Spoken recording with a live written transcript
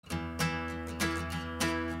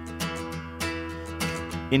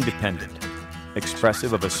Independent,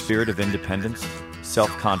 expressive of a spirit of independence,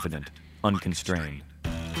 self-confident, unconstrained.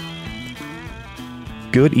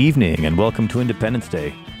 Good evening and welcome to Independence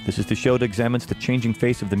Day. This is the show that examines the changing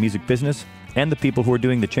face of the music business and the people who are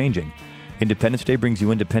doing the changing. Independence Day brings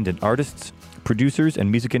you independent artists, producers, and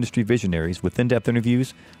music industry visionaries with in-depth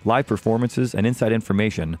interviews, live performances, and inside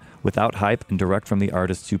information without hype and direct from the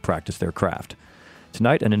artists who practice their craft.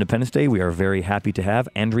 Tonight on Independence Day, we are very happy to have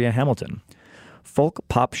Andrea Hamilton. Folk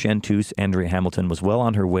pop chanteuse Andrea Hamilton was well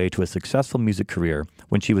on her way to a successful music career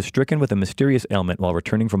when she was stricken with a mysterious ailment while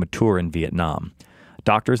returning from a tour in Vietnam.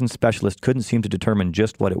 Doctors and specialists couldn't seem to determine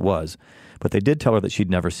just what it was, but they did tell her that she'd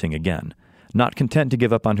never sing again. Not content to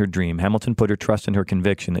give up on her dream, Hamilton put her trust in her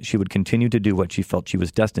conviction that she would continue to do what she felt she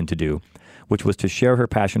was destined to do, which was to share her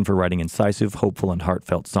passion for writing incisive, hopeful, and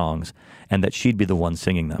heartfelt songs, and that she'd be the one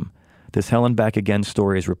singing them. This Hell and Back Again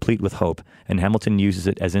story is replete with hope, and Hamilton uses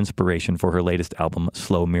it as inspiration for her latest album,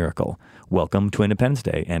 Slow Miracle. Welcome to Independence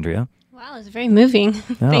Day, Andrea. Wow, it's very moving.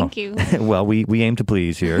 Thank you. Well, we aim to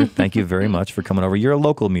please here. Thank you very much for coming over. You're a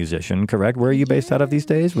local musician, correct? Where are you based out of these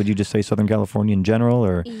days? Would you just say Southern California in general?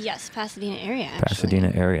 Or Yes, Pasadena area, actually.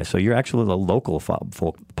 Pasadena area. So you're actually a local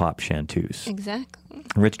folk pop chanteuse. Exactly.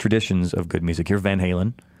 Rich traditions of good music here. Van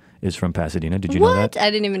Halen is from Pasadena. Did you know that?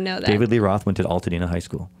 I didn't even know that. David Lee Roth went to Altadena High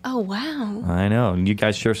School. Oh, wow. I know. And you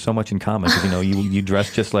guys share so much in common because, you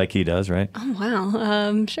dress just like he does, right? Oh,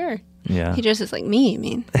 wow. Sure. Yeah. He dresses like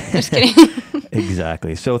me, Just kidding.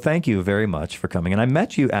 Exactly. So thank you very much for coming. And I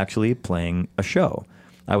met you actually playing a show.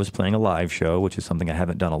 I was playing a live show, which is something I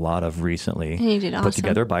haven't done a lot of recently. And you did awesome. Put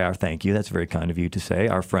together by our, thank you, that's very kind of you to say,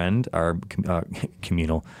 our friend, our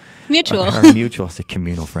communal. Mutual. Our mutual, I say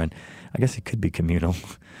communal friend. I guess it could be communal.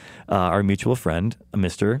 Our mutual friend,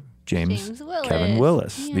 Mr. James Willis. Kevin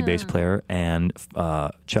Willis, Yeah. the bass player and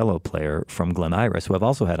cello player from Glen Iris, who I've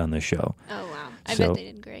also had on this show. Oh, wow. I So- bet they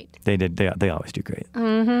did great. They did. They always do great.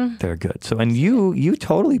 Mm-hmm. They're good. So, and you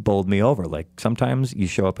totally bowled me over. Like sometimes you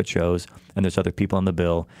show up at shows and there's other people on the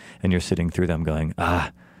bill, and you're sitting through them going,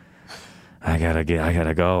 I gotta go, I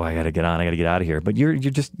gotta get on, I gotta get out of here. But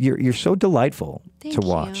you're so delightful Thank to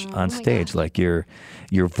watch you. on Oh my stage. gosh. Like your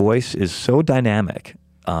voice is so dynamic.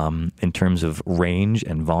 In terms of range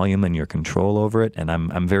and volume and your control over it, and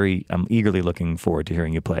I'm eagerly looking forward to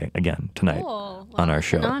hearing you play again tonight Cool. on our It's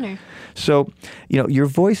show. an honor. So, your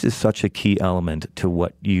voice is such a key element to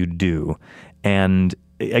what you do. And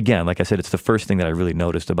again, like I said, it's the first thing that I really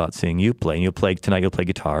noticed about seeing you play. And tonight you'll play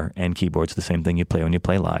guitar and keyboards, the same thing you play when you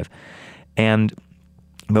play live.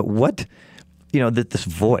 But what, this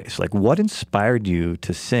voice, like what inspired you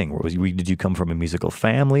to sing? Did you come from a musical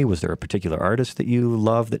family? Was there a particular artist that you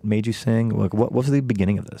loved that made you sing? Like, what was the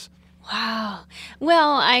beginning of this? Wow.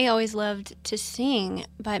 Well, I always loved to sing,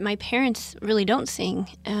 but my parents really don't sing,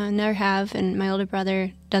 never have, and my older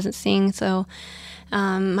brother doesn't sing. So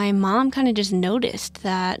my mom kind of just noticed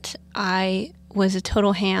that I was a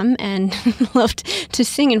total ham and loved to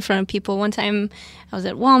sing in front of people. One time I was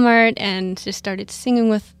at Walmart and just started singing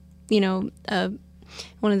with,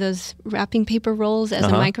 one of those wrapping paper rolls as a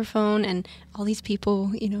microphone, and all these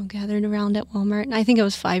people, gathered around at Walmart. And I think I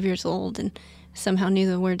was 5 years old and somehow knew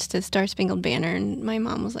the words to Star Spangled Banner, and my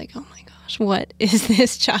mom was like, oh my gosh, what is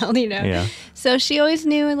this child, Yeah. So she always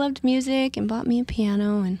knew I loved music and bought me a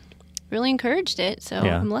piano and really encouraged it, so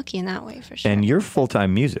Yeah. I'm lucky in that way for sure. And you're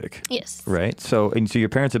full-time music. Yes. Right. So your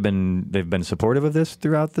parents they've been supportive of this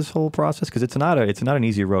throughout this whole process, because it's not an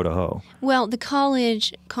easy road to hoe. Well, the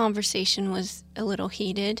college conversation was a little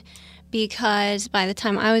heated because by the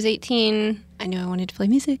time I was 18, I knew I wanted to play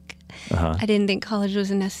music. Uh-huh. I didn't think college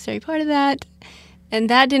was a necessary part of that. And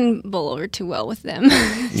that didn't bowl over too well with them.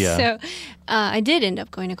 Yeah. So I did end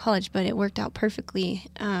up going to college, but it worked out perfectly.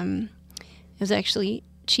 It was actually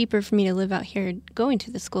cheaper for me to live out here going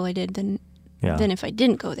to the school I did than if I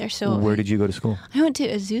didn't go there. So Where did you go to school? I went to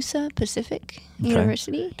Azusa Pacific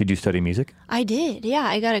University. Did you study music? I did, yeah.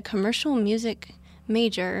 I got a commercial music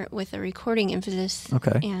major with a recording emphasis.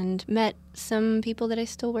 Okay. And met some people that I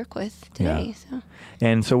still work with today. Yeah. So.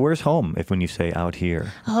 And so where's home when you say out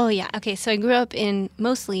here? Oh, yeah. Okay, so I grew up in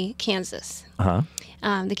mostly Kansas, Uh-huh.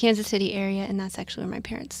 the Kansas City area, and that's actually where my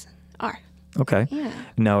parents are. Okay. Yeah.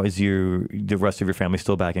 Now, is the rest of your family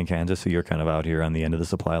still back in Kansas, so you're kind of out here on the end of the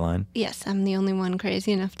supply line? Yes, I'm the only one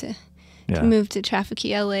crazy enough to Yeah. move to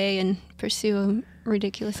Trafficky, LA, and pursue a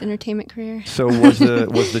ridiculous entertainment career. So was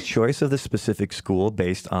the choice of the specific school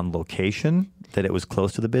based on location, that it was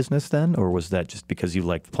close to the business then, or was that just because you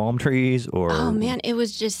liked palm trees? Or Oh man, it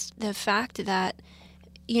was just the fact that,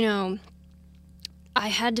 I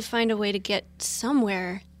had to find a way to get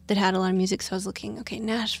somewhere that had a lot of music. So I was looking, okay,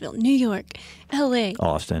 Nashville, New York, LA,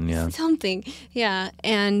 Austin, yeah. something. Yeah.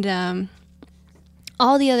 And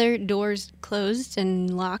all the other doors closed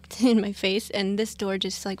and locked in my face, and this door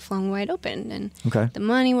just like flung wide open. And Okay. the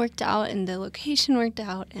money worked out, and the location worked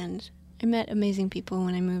out, and I met amazing people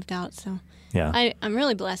when I moved out. So Yeah. I'm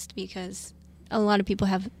really blessed because a lot of people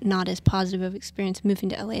have not as positive of experience moving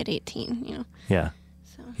to LA at 18, you know. Yeah.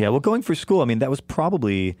 So Yeah. Well, going for school, I mean, that was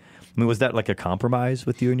probably, was that like a compromise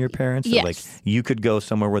with you and your parents? That, Yes. like, you could go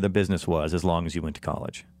somewhere where the business was as long as you went to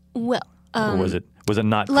college? well, Or was it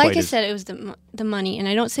not like quite I as... said, it was the money, and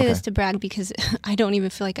I don't say Okay. this to brag because I don't even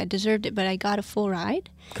feel like I deserved it, but I got a full ride.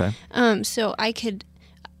 Okay. So I could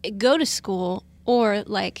go to school or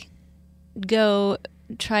like go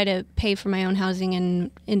try to pay for my own housing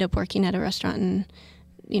and end up working at a restaurant and,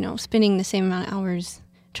 you know, spending the same amount of hours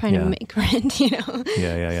trying Yeah. to make rent, you know.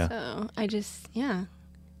 Yeah. So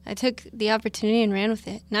I took the opportunity and ran with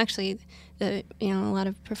it. And actually, a lot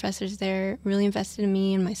of professors there really invested in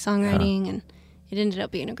me and my songwriting, and it ended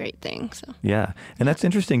up being a great thing. So Yeah. And that's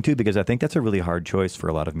interesting, too, because I think that's a really hard choice for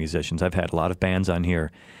a lot of musicians. I've had a lot of bands on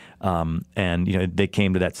here, and, you know, they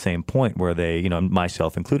came to that same point where they, you know,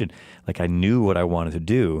 myself included, like I knew what I wanted to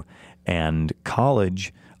do. And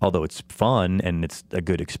college, although it's fun and it's a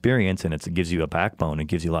good experience and it gives you a backbone, it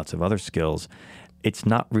gives you lots of other skills, it's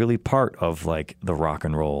not really part of like the rock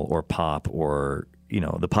and roll or pop or, you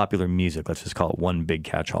know, the popular music. Let's just call it one big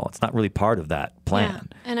catch-all. It's not really part of that plan.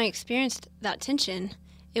 yeah. And I experienced that tension.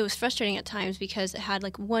 It was frustrating at times because it had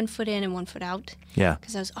like one foot in and one foot out. Yeah.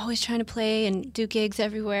 Because I was always trying to play and do gigs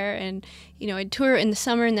everywhere, and you know, I'd tour in the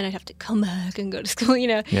summer and then I'd have to come back and go to school. You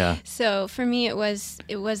know. Yeah. So for me, it was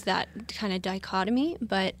that kind of dichotomy.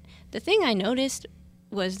 But the thing I noticed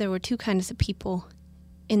was there were two kinds of people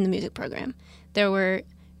in the music program. There were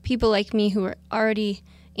people like me who were already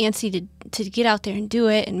antsy to get out there and do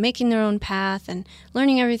it and making their own path and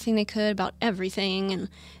learning everything they could about everything and,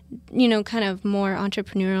 you know, kind of more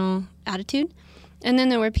entrepreneurial attitude. And then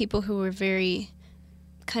there were people who were very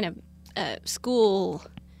kind of school,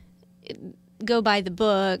 go by the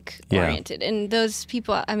book oriented. And those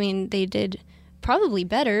people, I mean, they did probably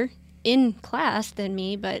better in class than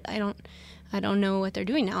me, but I don't know what they're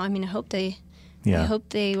doing now. I mean, I hope they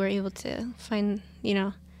were able to find, you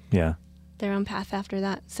know, Yeah. their own path after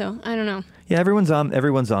that. So I don't know. Yeah, everyone's on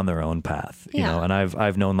their own path, you Yeah. know, and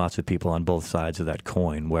I've known lots of people on both sides of that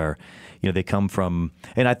coin where, you know, they come from,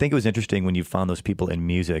 and I think it was interesting when you found those people in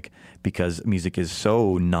music because music is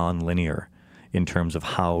so non-linear in terms of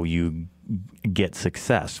how you get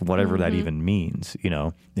success, whatever that even means, you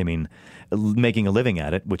know. I mean, making a living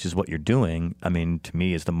at it, which is what you're doing, I mean, to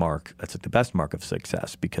me is that's the best mark of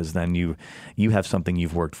success because then you have something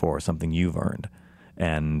you've worked for, something you've earned.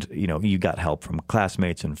 And, you know, you got help from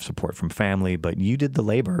classmates and support from family, but you did the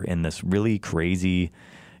labor in this really crazy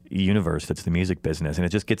universe that's the music business. And it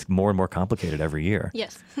just gets more and more complicated every year.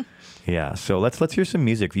 Yes. Yeah. So let's hear some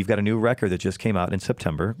music. You've got a new record that just came out in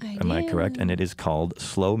September. Am I correct? And it is called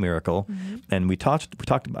Slow Miracle. And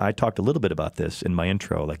I talked a little bit about this in my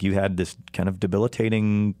intro. Like you had this kind of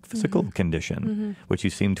debilitating physical condition, which you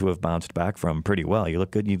seem to have bounced back from pretty well. You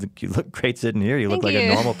look good. You look great sitting here. You look Thank like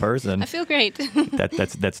you. a normal person. I feel great.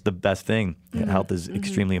 That's the best thing. Health is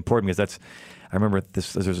extremely important because I remember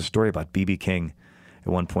there's a story about B.B. King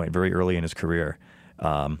at one point, very early in his career.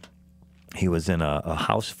 He was in a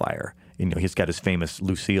house fire. You know, he's got his famous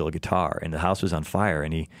Lucille guitar, and the house was on fire,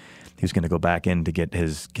 and he was going to go back in to get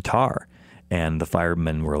his guitar, and the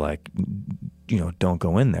firemen were like, you know, don't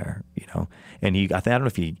go in there, you know. And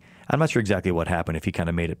I'm not sure exactly what happened, if he kind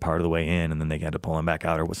of made it part of the way in, and then they had to pull him back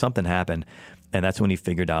out, or something happened, and that's when he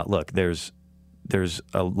figured out, look, there's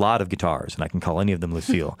a lot of guitars, and I can call any of them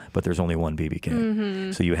Lucille, but there's only one B.B.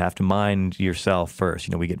 King. So you have to mind yourself first.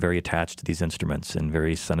 You know, we get very attached to these instruments and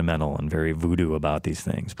very sentimental and very voodoo about these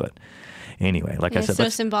things. But anyway, like I said, it's so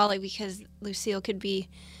symbolic because Lucille could be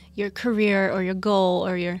your career or your goal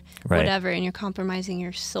or your whatever, and you're compromising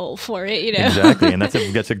your soul for it, you know? Exactly, and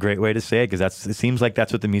that's a great way to say it because it seems like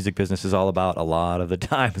that's what the music business is all about a lot of the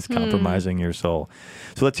time is compromising your soul.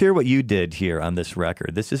 So let's hear what you did here on this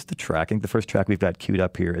record. This is the track. I think the first track we've got queued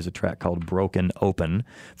up here is a track called Broken Open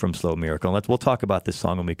from Slow Miracle. We'll talk about this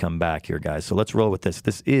song when we come back here, guys. So let's roll with this.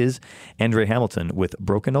 This is Andre Hamilton with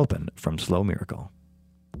Broken Open from Slow Miracle.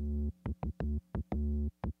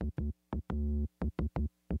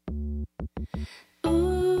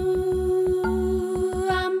 Ooh,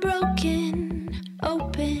 I'm broken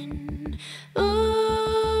open. Ooh,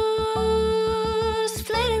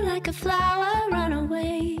 split like a flower, run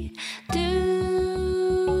away. Do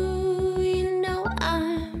you know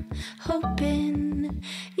I'm hoping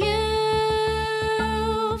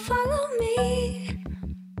you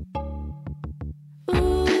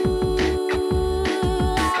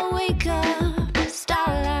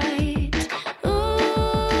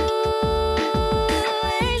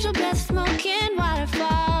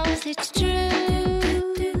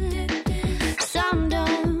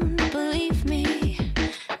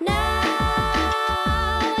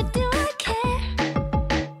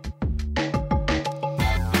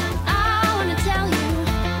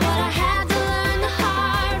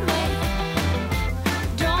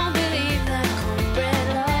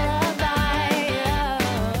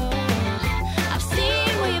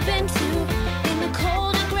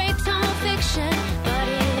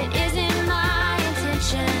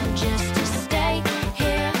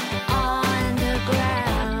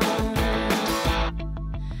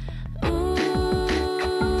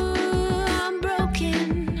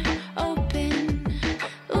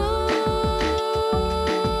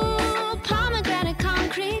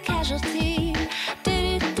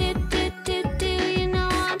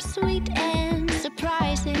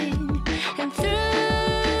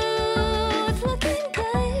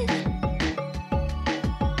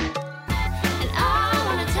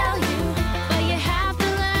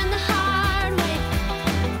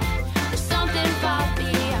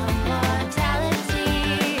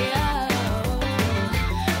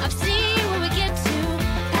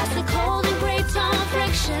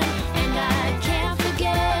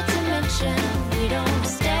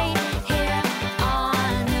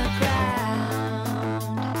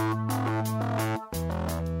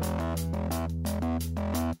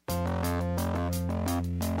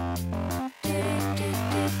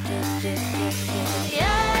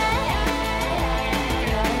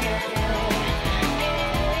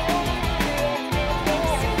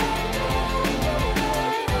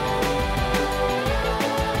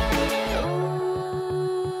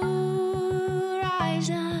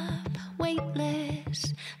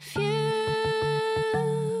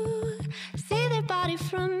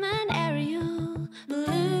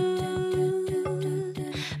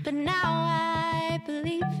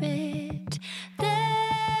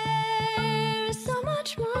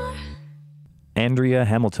Andrea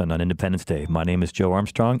Hamilton on Independence Day. My name is Joe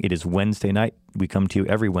Armstrong. It is Wednesday night. We come to you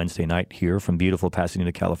every Wednesday night here from beautiful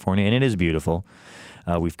Pasadena, California, and it is beautiful.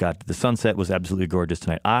 We've got the sunset was absolutely gorgeous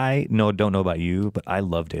tonight. Don't know about you, but I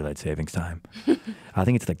love daylight savings time. I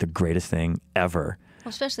think it's like the greatest thing ever. Well,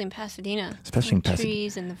 especially in Pasadena. Especially in the Pasadena.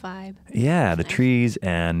 Trees and the vibe. Yeah, the trees,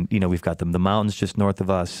 and we've got the mountains just north of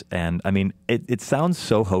us. And I mean, it sounds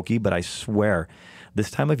so hokey, but I swear, this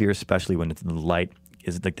time of year, especially when the light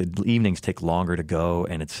is like the evenings take longer to go,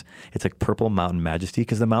 and it's like purple mountain majesty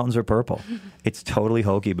because the mountains are purple. It's totally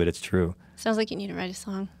hokey, but it's true. Sounds like you need to write a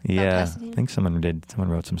song. Yeah, Pasadena. I think someone did. Someone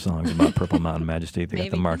wrote some songs about Purple Mountain Majesty. They got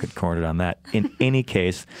the market cornered on that. In any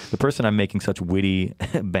case, the person I'm making such witty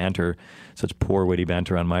banter, such poor witty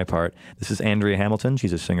banter on my part, this is Andrea Hamilton.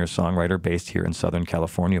 She's a singer-songwriter based here in Southern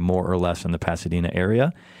California, more or less in the Pasadena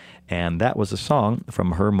area. And that was a song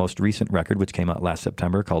from her most recent record, which came out last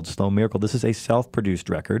September, called Slow Miracle. This is a self-produced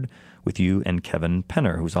record with you and Kevin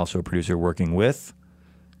Penner, who's also a producer working with...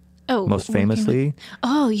 Oh, most famously.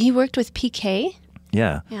 Oh, he worked with PK.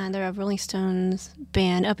 Yeah. Yeah, they're a Rolling Stones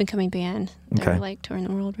band, up and coming band. They're like touring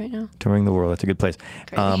the world right now. Touring the world, that's a good place.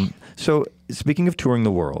 So speaking of touring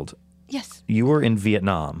the world, yes, you were in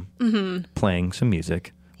Vietnam playing some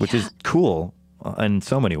music, which is cool in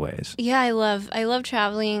so many ways. Yeah, I love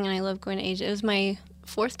traveling and I love going to Asia. It was my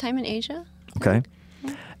 4th time in Asia. Okay.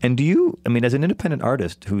 And as an independent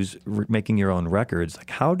artist who's making your own records,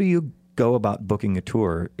 like how do you go about booking a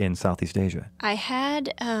tour in Southeast Asia? I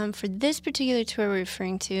had, for this particular tour we're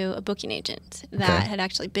referring to, a booking agent that had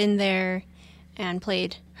actually been there and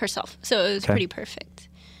played herself. So it was pretty perfect.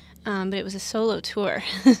 But it was a solo tour.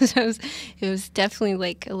 So it was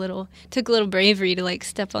definitely took a little bravery to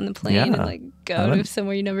step on the plane and go to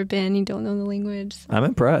somewhere you've never been, you don't know the language. So. I'm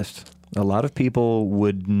impressed. A lot of people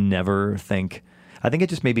would never think, I think it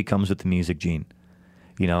just maybe comes with the music gene.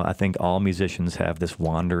 I think all musicians have this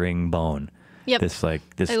wandering bone. Yep.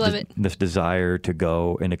 This desire to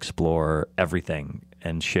go and explore everything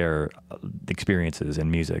and share experiences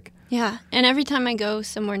in music. Yeah, and every time I go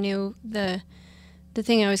somewhere new, the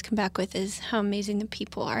thing I always come back with is how amazing the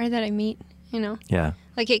people are that I meet. Yeah.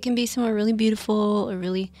 Like it can be somewhere really beautiful or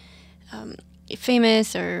really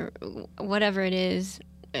famous or whatever it is,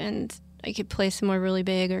 and I could play somewhere really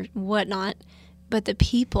big or whatnot. But the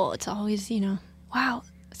people, it's always wow,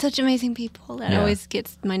 such amazing people. That always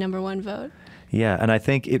gets my number one vote. Yeah, and I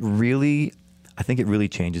think it really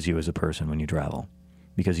changes you as a person when you travel,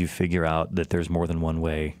 because you figure out that there's more than one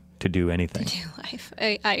way to do anything. To do life.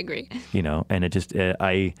 I agree. And it just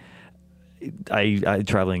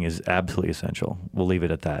traveling is absolutely essential. We'll leave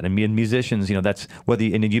it at that. And musicians, that's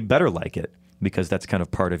and you better like it, because that's kind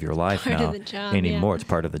of part of your life part now of the job, anymore. It's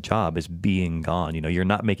part of the job is being gone. You're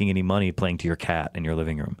not making any money playing to your cat in your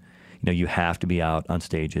living room. You have to be out on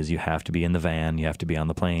stages. You have to be in the van. You have to be on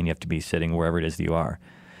the plane. You have to be sitting wherever it is that you are.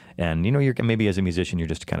 And, you're maybe as a musician, you're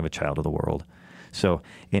just kind of a child of the world. So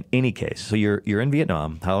in any case, so you're in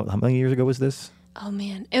Vietnam. How many years ago was this? Oh,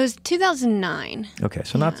 man. It was 2009. Okay,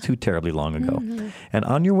 so not too terribly long ago. Mm-hmm. And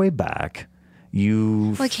on your way back,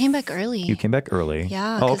 I came back early. You came back early?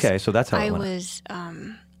 Yeah. Oh, okay, so that's how it went. I was,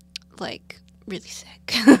 really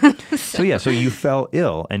sick. So you fell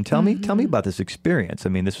ill, and tell me about this experience. I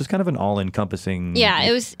mean, this was kind of an all-encompassing. Yeah,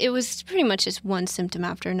 it was pretty much just one symptom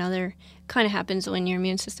after another. Kind of happens when your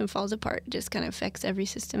immune system falls apart. It just kind of affects every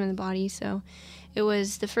system in the body. So it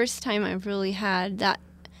was the first time I've really had that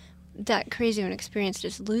crazy of an experience,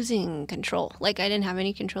 just losing control. Like I didn't have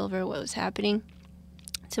any control over what was happening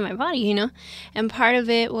to my body, And part of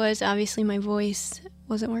it was obviously my voice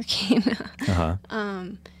wasn't working.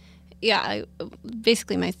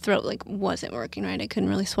 Basically my throat wasn't working right. I couldn't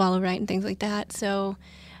really swallow right and things like that. So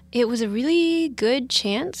it was a really good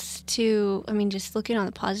chance to, just looking on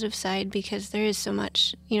the positive side, because there is so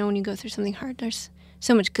much, when you go through something hard, there's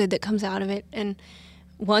so much good that comes out of it. And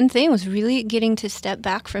one thing was really getting to step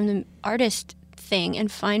back from the artist thing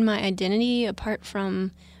and find my identity apart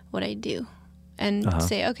from what I do and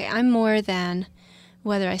say, okay, I'm more than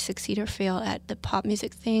whether I succeed or fail at the pop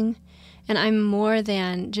music thing. And I'm more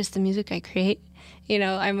than just the music I create.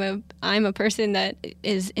 I'm a person that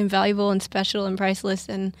is invaluable and special and priceless,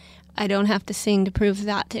 and I don't have to sing to prove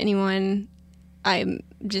that to anyone. I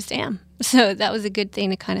just am. So that was a good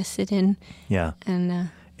thing to kind of sit in. Yeah. And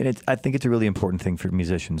I think it's a really important thing for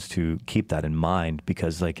musicians to keep that in mind,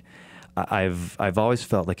 because I've always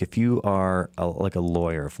felt like if you are a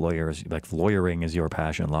lawyer, if lawyering is your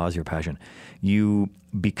passion, law is your passion, you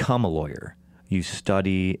become a lawyer. You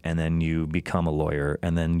study, and then you become a lawyer,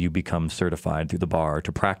 and then you become certified through the bar to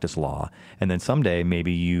practice law. And then someday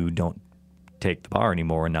maybe you don't take the bar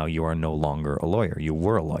anymore, and now you are no longer a lawyer. You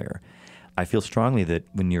were a lawyer. I feel strongly that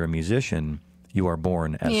when you're a musician, you are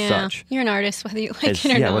born as Yeah, such. you're an artist whether you like it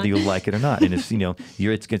or not. Whether you like it or not. And it's,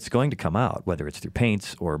 it's going to come out, whether it's through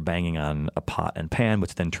paints or banging on a pot and pan,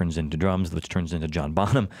 which then turns into drums, which turns into John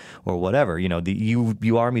Bonham or whatever.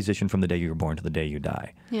 You are a musician from the day you were born to the day you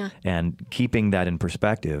die. Yeah. And keeping that in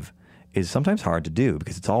perspective is sometimes hard to do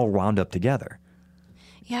because it's all wound up together.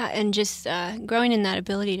 Yeah, and just growing in that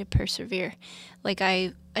ability to persevere. Like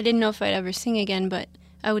I didn't know if I'd ever sing again, but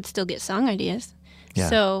I would still get song ideas. Yeah.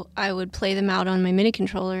 So I would play them out on my MIDI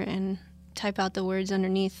controller and type out the words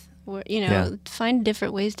underneath. Find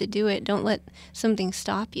different ways to do it. Don't let something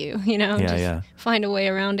stop you. Just find a way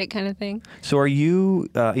around it, kind of thing. So are you?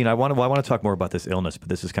 I want to talk more about this illness, but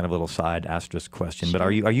this is kind of a little side asterisk question. Sure. But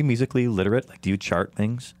are you musically literate? Like, do you chart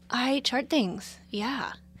things? I chart things.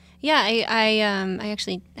 Yeah. I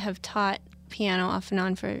actually have taught piano off and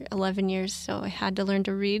on for 11 years, so I had to learn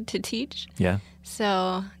to read to teach. Yeah.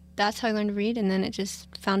 So that's how I learned to read, and then it just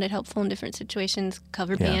found it helpful in different situations,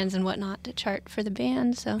 cover bands and whatnot, to chart for the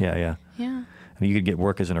band. So Yeah. I mean, you could get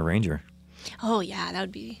work as an arranger. Oh yeah, that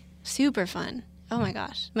would be super fun. Oh my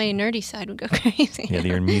gosh, my nerdy side would go crazy. Yeah,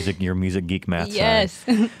 your music geek math yes.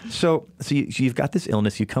 side. So you've got this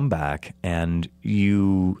illness. You come back, and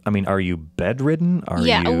are you bedridden?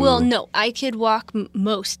 No, I could walk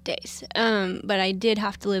most days, but I did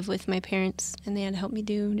have to live with my parents, and they had to help me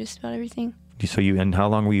do just about everything. And how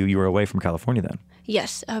long were you were away from California then?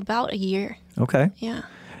 Yes, about a year. Okay. Yeah.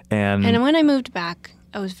 And when I moved back,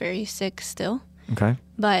 I was very sick still. Okay.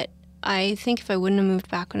 But I think if I wouldn't have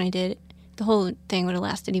moved back when I did, the whole thing would have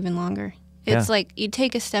lasted even longer. It's like you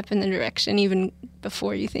take a step in the direction even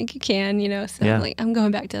before you think you can, So I'm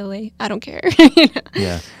going back to LA. I don't care.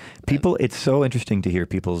 Yeah. It's so interesting to hear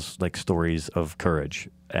people's stories of courage,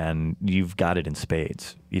 and you've got it in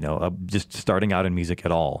spades. Just starting out in music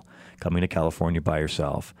at all, coming to California by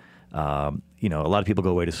yourself. A lot of people go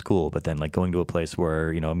away to school, but then going to a place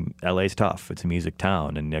where, LA's tough. It's a music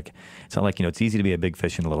town. And it's not like, it's easy to be a big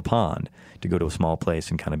fish in a little pond, to go to a small place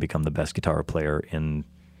and kind of become the best guitar player in,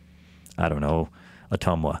 I don't know,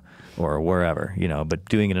 Ottumwa or wherever, but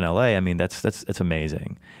doing it in LA, I mean, that's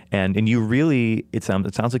amazing. And you really, it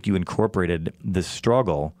sounds like you incorporated this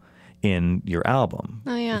struggle in your album.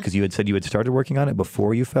 Oh, yeah. Because you had said you had started working on it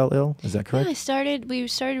before you fell ill. Is that correct? Yeah, we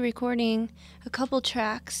started recording a couple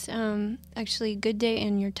tracks. Actually, Good Day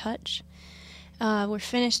and Your Touch were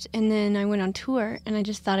finished, and then I went on tour, and I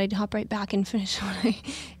just thought I'd hop right back and finish when I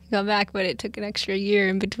got back, but it took an extra year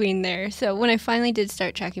in between there. So when I finally did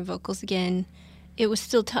start tracking vocals again, it was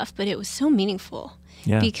still tough, but it was so meaningful.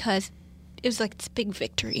 Yeah. Because it was like this big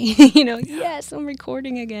victory. Yes, I'm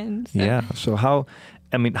recording again. So. Yeah. So how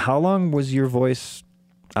long was your voice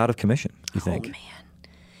out of commission, you think? Oh, man.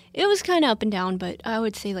 It was kind of up and down, but I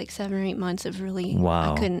would say 7 or 8 months of really...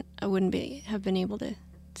 Wow. I wouldn't have been able to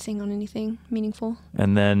sing on anything meaningful.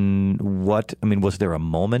 And then was there a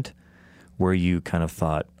moment where you kind of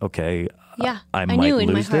thought, okay, I might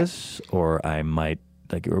lose this, or I might...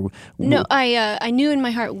 No, I knew in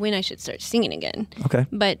my heart when I should start singing again. Okay.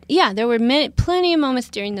 But yeah, there were plenty of moments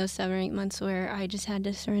during those 7 or 8 months where I just had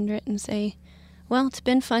to surrender it and say, well, it's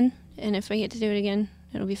been fun, and if I get to do it again,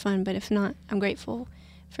 it'll be fun. But if not, I'm grateful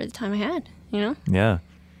for the time I had, Yeah.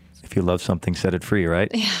 If you love something, set it free,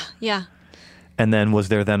 right? Yeah. And then was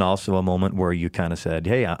there then also a moment where you kind of said,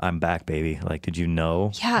 hey, I'm back, baby? Did you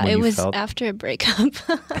know? Yeah, it was after a breakup.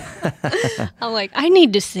 I'm like, I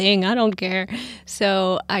need to sing. I don't care.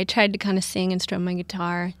 So I tried to kind of sing and strum my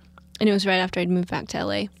guitar. And it was right after I'd moved back to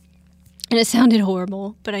LA. And it sounded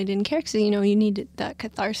horrible, but I didn't care because, you needed that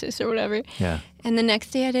catharsis or whatever. Yeah. And the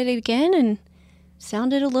next day I did it again and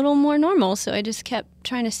sounded a little more normal. So I just kept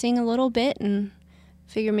trying to sing a little bit and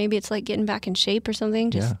figure maybe it's like getting back in shape or something.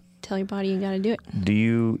 Just tell your body you got to do it. Do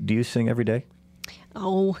you sing every day?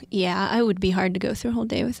 Oh, yeah. It would be hard to go through a whole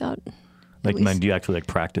day without... do you actually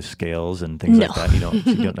practice scales and things like that? You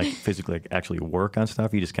don't physically actually work on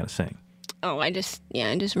stuff? You just kind of sing? Oh, I just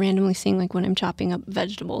randomly sing when I'm chopping up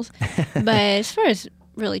vegetables. But as far as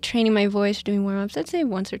really training my voice, doing warm-ups, I'd say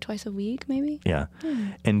once or twice a week, maybe. Yeah.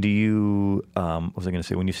 And do you, what was I going to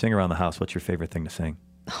say, when you sing around the house, what's your favorite thing to sing?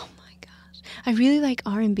 Oh my gosh. I really like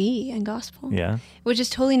R&B and gospel. Yeah. Which is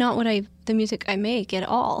totally not the music I make at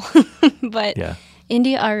all. But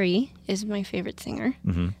India Ari is my favorite singer.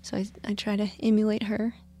 Mm-hmm. So I try to emulate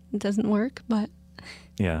her. It doesn't work, but...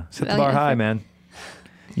 Yeah. Set the bar high, man.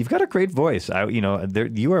 You've got a great voice.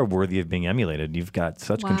 You are worthy of being emulated. You've got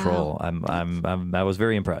such control. I was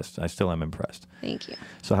very impressed. I still am impressed. Thank you.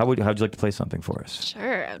 So how'd you like to play something for us?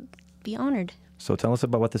 Sure, I'd be honored. So tell us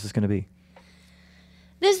about what this is going to be.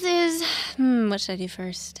 This is what should I do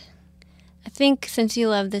first? I think since you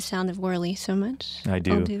love the sound of Whirly so much, I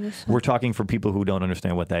do. I'll do this one. We're talking for people who don't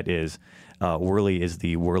understand what that is. Whirly is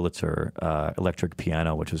the Wurlitzer electric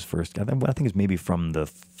piano, which was first, I think it's maybe from the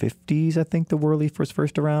 50s, I think the Whirly was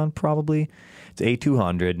first around, probably. It's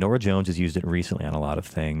A200. Nora Jones has used it recently on a lot of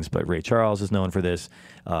things, but Ray Charles is known for this.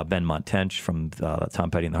 Ben Montench from Tom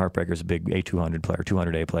Petty and the Heartbreakers, a big A200 player,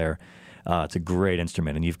 200A player. It's a great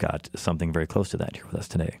instrument, and you've got something very close to that here with us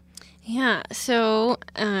today. Yeah, so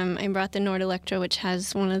I brought the Nord Electro, which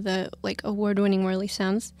has one of the award-winning Whirly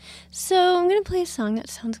sounds. So I'm going to play a song that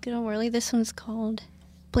sounds good on Whirly. This one's called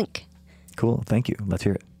Blink. Cool. Thank you. Let's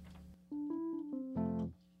hear it.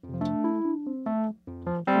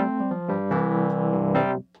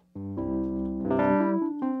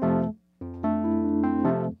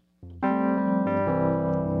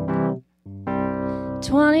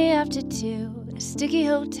 After 2, a sticky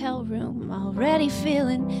hotel room, already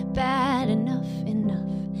feeling bad enough.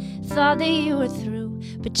 Thought that you were through,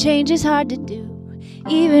 but change is hard to do,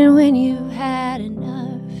 even when you had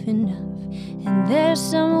enough. And there's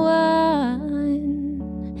someone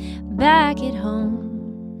back at home.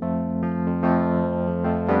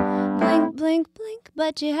 Blink, blink, blink,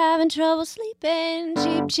 but you're having trouble sleeping.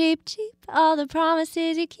 Cheap, cheap, cheap, all the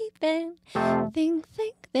promises you're keeping. Think,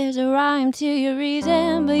 think. There's a rhyme to your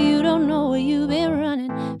reason, but you don't know where you've been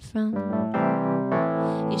running from.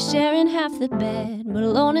 You're sharing half the bed, but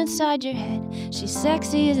alone inside your head. She's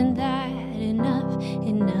sexy, isn't that enough?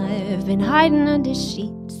 And I've been hiding under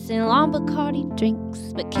sheets and long Bacardi drinks,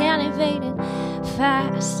 but can't evade it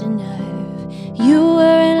fast enough. You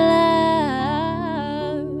were in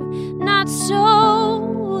love not so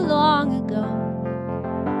long ago.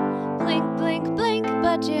 Blink, blink, blink,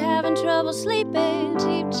 but you're having trouble sleeping.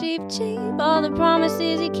 Cheap, cheap, cheap, all the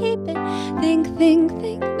promises you keep it. Think, think,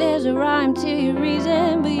 think, there's a rhyme to your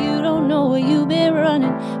reason, but you don't know where you've been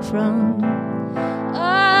running from.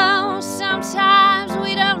 Oh, sometimes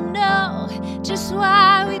we don't know just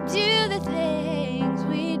why we do the things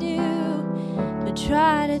we do, but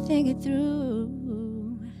try to think it through.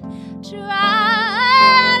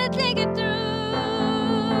 Try to think it through.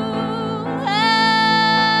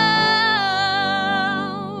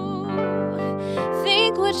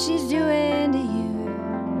 What she's doing to you.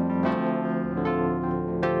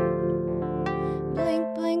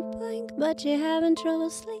 Blink, blink, blink, but you're having trouble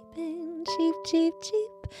sleeping. Cheap, cheap,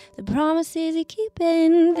 cheap, the promises you're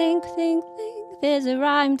keeping. Think, think, think, there's a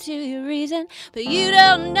rhyme to your reason, but you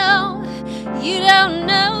don't know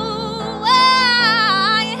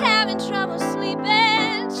why you're having trouble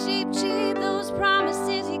sleeping. Cheap, cheap, those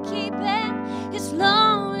promises you're keeping. It's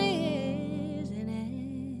lonely, isn't it?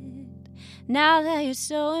 Now that you're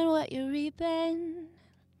sowing what you're reaping,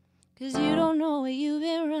 'cause you don't know where you've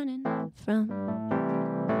been running from.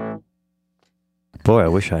 Boy, I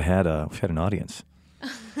wish I had an audience.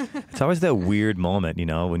 It's always that weird moment,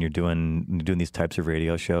 when you're doing these types of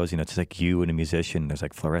radio shows. It's like you and a musician. There's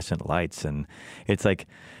like fluorescent lights, and it's like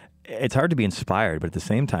it's hard to be inspired, but at the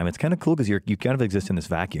same time, it's kind of cool because you kind of exist in this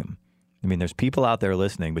vacuum. I mean, there's people out there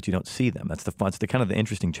listening, but you don't see them. That's the fun. It's the kind of the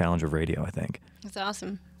interesting challenge of radio, I think. That's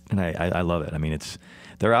awesome. And I love it. I mean,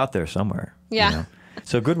 they're out there somewhere. Yeah.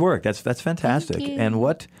 So good work. That's fantastic. Thank you. And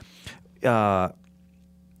what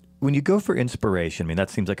when you go for inspiration, I mean,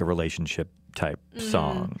 that seems like a relationship type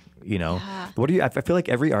song. Yeah. What do you? I feel like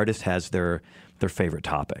every artist has their favorite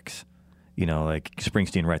topics. Like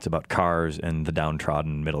Springsteen writes about cars and the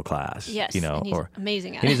downtrodden middle class. Yes, and he's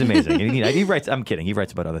amazing at it. He's amazing. And he writes. I'm kidding. He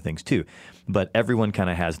writes about other things too, but everyone kind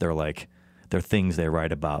of has their things they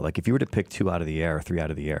write about. Like if you were to pick 2 out of the air or 3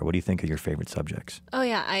 out of the air, what do you think are your favorite subjects? Oh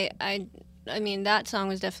yeah, I mean that song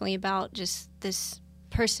was definitely about just this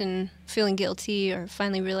person feeling guilty or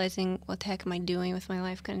finally realizing what the heck am I doing with my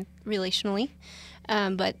life, kind of relationally.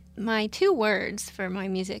 But my 2 words for my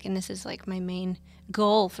music, and this is like my main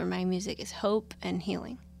goal for my music, is hope and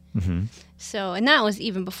healing. Mm-hmm. So, and that was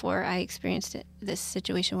even before I experienced this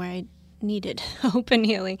situation where I needed hope and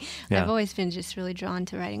healing. Yeah. I've always been just really drawn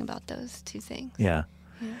to writing about those 2 things. Yeah.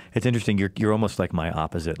 It's interesting. You're almost like my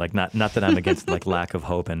opposite. Like not that I'm against like lack of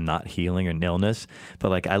hope and not healing or illness,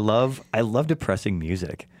 but like I love depressing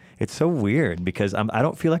music. It's so weird because I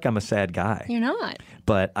don't feel like I'm a sad guy. You're not.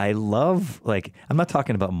 But I love I'm not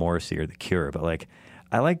talking about Morrissey or The Cure, but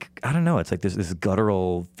I don't know. It's like this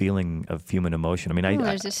guttural feeling of human emotion. I mean,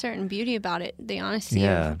 there's a certain beauty about it. The honesty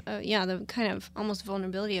of, the kind of almost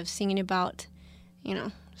vulnerability of singing about,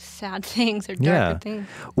 sad things or darker things.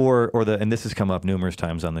 And this has come up numerous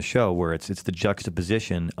times on the show, where it's the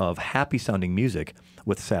juxtaposition of happy sounding music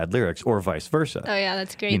with sad lyrics, or vice versa. Oh yeah,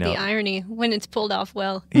 that's great. The irony when it's pulled off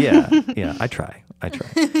well. yeah, I try.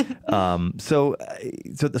 So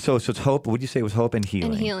it's hope. Would you say it was hope and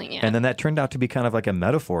healing? And healing, yeah. And then that turned out to be kind of like a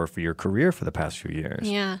metaphor for your career for the past few years.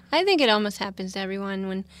 Yeah, I think it almost happens to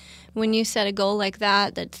everyone when you set a goal like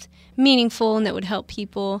that that's meaningful and that would help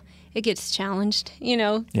people. It gets challenged.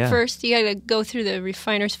 First you got to go through the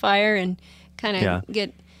refiner's fire and kind of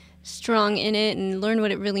get strong in it and learn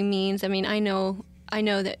what it really means. I mean, I know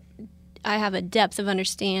that I have a depth of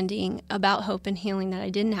understanding about hope and healing that I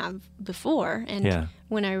didn't have before. And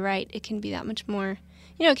when I write, it can be that much more,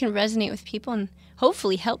 it can resonate with people and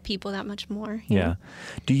hopefully help people that much more. You know?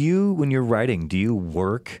 Do you, when you're writing, do you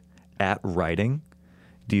work at writing?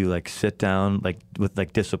 Do you sit down,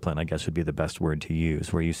 with discipline, I guess would be the best word to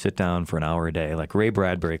use, where you sit down for an hour a day? Like Ray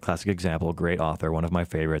Bradbury, classic example, great author, one of my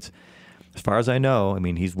favorites. As far as I know, I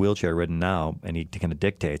mean, he's wheelchair ridden now and he kind of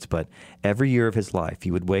dictates, but every year of his life,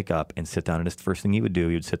 he would wake up and sit down, and his first thing he would do,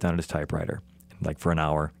 he would sit down at his typewriter, for an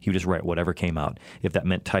hour. He would just write whatever came out. If that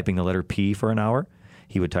meant typing the letter P for an hour,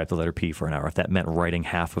 he would type the letter P for an hour. If that meant writing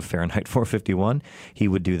half of Fahrenheit 451, he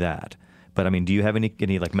would do that. But I mean, do you have any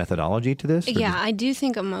methodology to this? Yeah, I do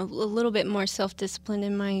think I'm a little bit more self-disciplined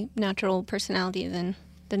in my natural personality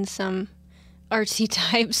than some artsy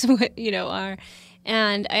types, are.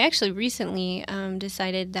 And I actually recently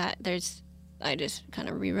decided that I just kind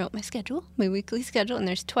of rewrote my schedule, my weekly schedule, and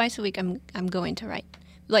there's twice a week I'm going to write.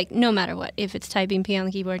 No matter what. If it's typing P on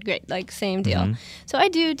the keyboard, great, same deal. Mm-hmm. So I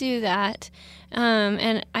do that.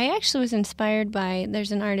 And I actually was inspired by,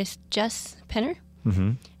 there's an artist, Jess Penner.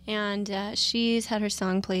 Mm-hmm. And she's had her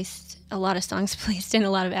a lot of songs placed in a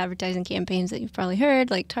lot of advertising campaigns that you've probably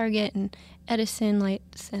heard, like Target and Edison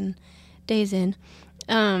Lights and Days In.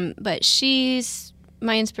 But she's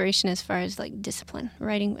my inspiration as far as discipline,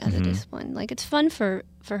 writing as a discipline. It's fun for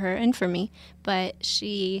her and for me, but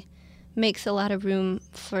she makes a lot of room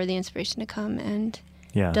for the inspiration to come and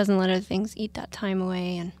doesn't let other things eat that time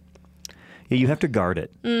away. And you have to guard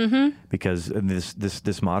it, because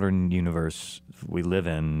this modern universe we live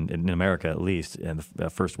in America at least, and the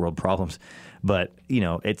first world problems. But,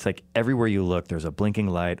 it's like everywhere you look, there's a blinking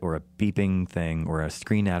light or a beeping thing or a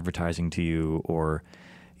screen advertising to you, or,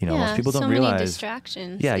 most people don't realize. So many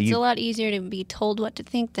distractions. Yeah, it's a lot easier to be told what to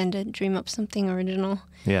think than to dream up something original.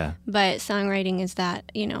 Yeah. But songwriting is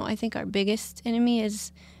that, I think our biggest enemy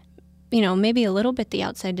is, maybe a little bit the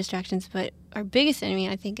outside distractions, but our biggest enemy,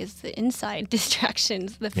 I think, is the inside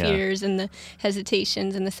distractions, the fears and the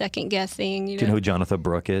hesitations and the second guessing. Do you know who Jonathan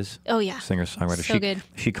Brooke is? Oh, yeah. Singer-songwriter. So good.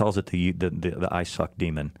 She calls it the I suck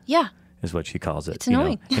demon. Yeah. Is what she calls it. It's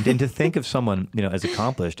annoying. And to think of someone, as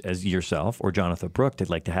accomplished as yourself or Jonathan Brooke, they'd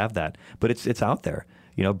like to have that. But it's out there.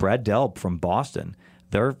 Brad Delp from Boston,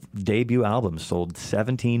 their debut album sold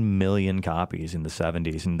 17 million copies in the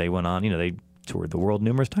 70s. And they went on, they toured the world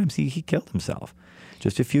numerous times. He killed himself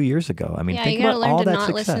just a few years ago. I mean, think about all that success. Yeah, you got to learn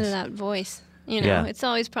to not listen to that voice. It's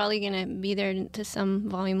always probably going to be there to some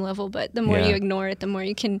volume level, but the more you ignore it, the more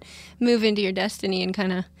you can move into your destiny and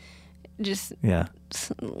kind of just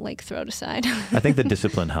throw it aside. I think the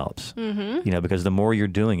discipline helps, because the more you're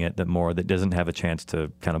doing it, the more that doesn't have a chance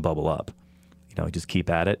to kind of bubble up. Just keep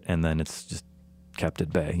at it, and then it's just kept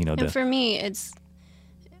at bay. And for me, it's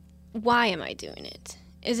why am I doing it?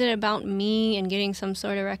 Is it about me and getting some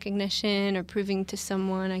sort of recognition or proving to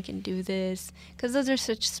someone I can do this? Because those are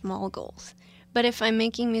such small goals. But if I'm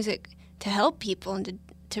making music to help people and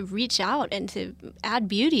to reach out and to add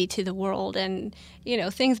beauty to the world and,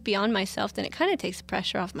 things beyond myself, then it kind of takes the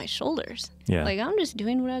pressure off my shoulders. Yeah. I'm just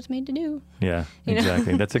doing what I was made to do. Yeah,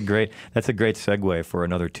 exactly. That's a great segue for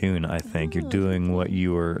another tune, I think. You're doing what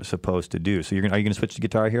you were supposed to do. So are you going to switch to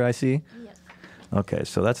guitar here, I see? Yes. Okay,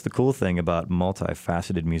 so that's the cool thing about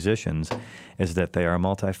multifaceted musicians, is that they are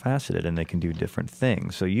multifaceted and they can do different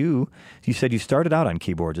things. So you said you started out on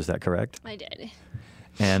keyboards, is that correct? I did.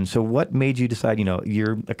 And so what made you decide,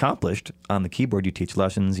 you're accomplished on the keyboard, you teach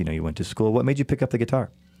lessons, you went to school. What made you pick up the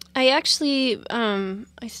guitar? I actually,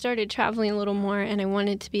 I started traveling a little more, and I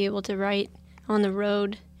wanted to be able to write on the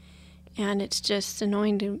road. And it's just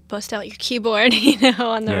annoying to bust out your keyboard,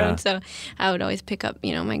 on the road. So I would always pick up,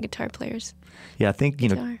 my guitar players. Yeah, I think,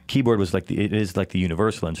 keyboard was it is like the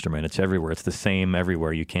universal instrument. It's everywhere. It's the same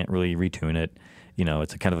everywhere. You can't really retune it.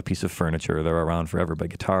 It's a kind of a piece of furniture. They're around forever. But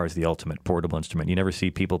guitar is the ultimate portable instrument. You never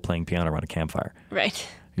see people playing piano around a campfire. Right.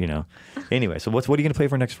 Anyway, so what are you going to play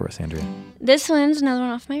for next for us, Andrea? This one's another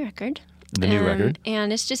one off my record. The new record?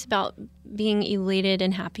 And it's just about being elated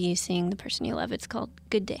and happy seeing the person you love. It's called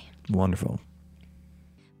Good Day. Wonderful.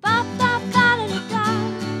 Ba ba ba da da da,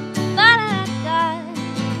 ba da da da,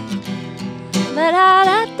 ba da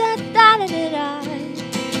da da da da da da,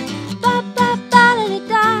 ba ba ba da da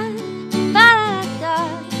da, ba da da,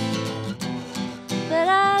 ba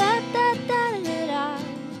da da da da da.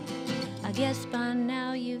 I guess by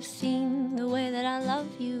now you've seen the way that I love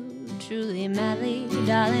you, truly, madly,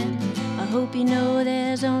 darling. I hope you know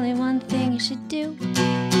there's only one thing you should do.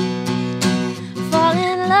 Fall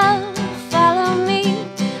in love, follow me.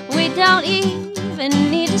 We don't even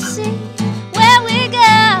need to see where we go.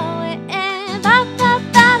 And ba ba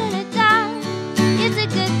ba da da da. It's a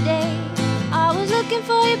good day. I was looking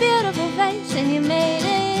for your beautiful face, and you made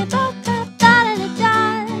it. Ba ba ba da da da.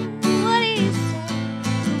 What do you say?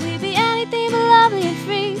 Could we be anything but lovely and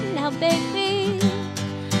free now, baby?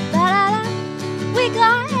 Ba da da. We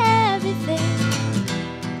got everything.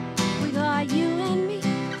 We got you and me.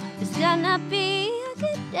 It's gonna be a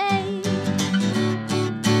good day.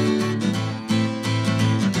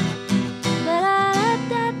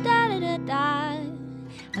 Ba-da-da-da-da-da-da.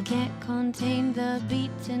 I can't contain the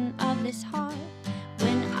beating of this heart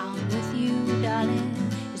when I'm with you, darling.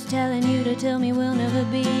 It's telling you to tell me we'll never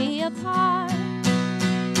be apart.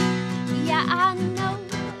 Yeah, I know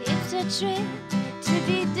it's a trip to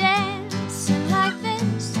be dancing like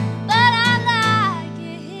this, but I like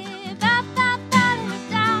it here.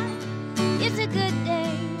 Ba-ba-ba-da-da. It's a good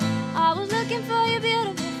day. I was looking for your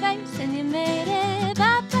beautiful face, and you made it.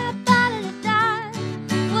 Ba-ba-ba-da-da.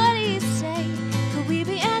 What do you say? Could we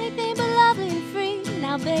be anything but lovely and free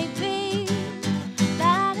now, baby?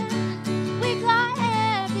 Ba-da. We got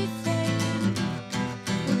everything.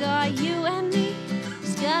 We got you and me.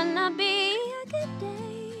 It's gonna be a good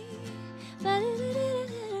day.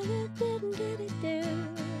 Ba-da-da-da-da-da-da-da-da-da.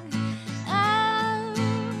 Oh,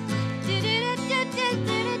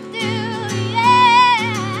 do-do-do-do-do-do-do.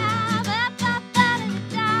 Yeah.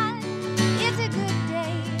 Ba-ba-ba-da-da. It's a good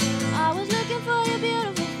day. I was looking for your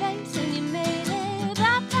beautiful face, and you made it.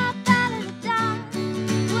 Ba-ba-ba-da-da.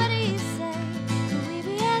 What do you say? Could we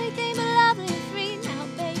be anything but lovely and free now,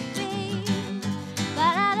 baby?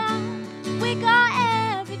 Ba-da-da. We got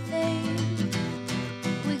everything.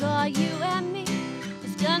 We got you and me.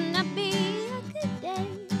 It's gonna be a good day.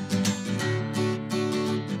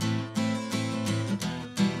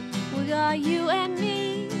 We got you and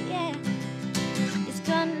me, yeah. It's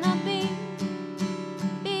gonna be a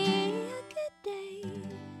good day.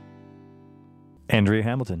 Andrea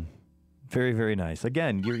Hamilton. Very, very nice.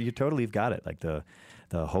 Again, you totally got it. Like the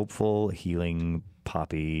hopeful, healing,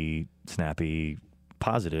 poppy, snappy,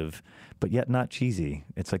 positive, but yet not cheesy.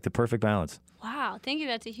 It's like the perfect balance. Wow, thank you.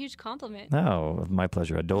 That's a huge compliment. No, my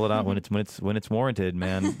pleasure. I dole it out when it's warranted,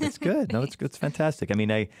 man. It's good. No, it's fantastic. I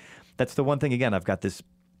mean, that's the one thing. Again, I've got this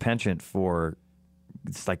penchant for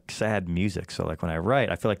it's like sad music. So like when I write,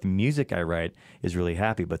 I feel like the music I write is really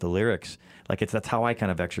happy, but the lyrics, like that's how I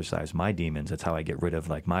kind of exercise my demons. That's how I get rid of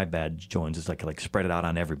like my bad joins. It's like spread it out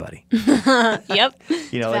on everybody. Yep.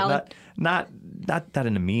 You know, Valid. like not that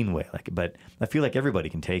in a mean way, like, but I feel like everybody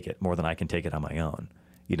can take it more than I can take it on my own.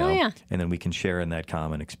 You know, Oh, yeah. and then we can share in that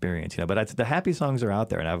common experience. You know, but the happy songs are out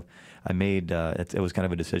there, and I made it was kind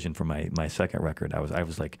of a decision for my second record. I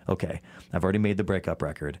was like, okay, I've already made the breakup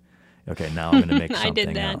record. Okay, now I'm going to make I something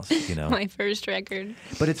did that. else. You know, My first record.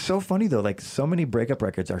 but it's so funny though. Like so many breakup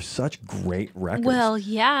records are such great records. Well,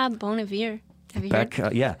 yeah, Bon Iver. Have you Beck,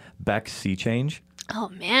 heard? Beck's Sea Change. Oh,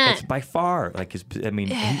 man. It's by far like he's that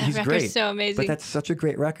he's record's great. so amazing. But that's such a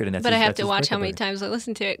great record, and that's But I have that's to his watch how breakup many record. times I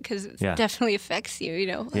listen to it because it Yeah. definitely affects you, you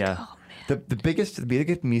know? Like, Yeah. oh, man. The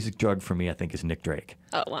biggest music drug for me, I think, is Nick Drake,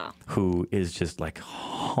 Oh, wow. who is just like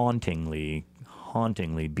hauntingly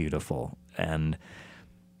beautiful, and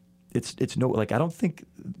it's no like I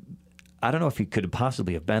don't know if he could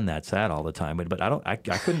possibly have been that sad all the time, but I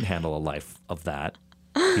couldn't handle a life of that,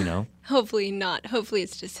 you know. Hopefully not. Hopefully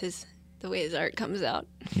it's just the way his art comes out.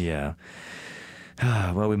 Yeah.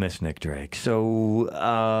 Well, we miss Nick Drake. So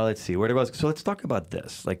let's see where it was. So let's talk about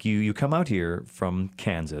this. Like you come out here from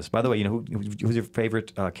Kansas. By the way, you know who's your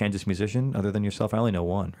favorite Kansas musician other than yourself? I only know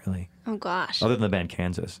one, really, Oh, gosh. other than the band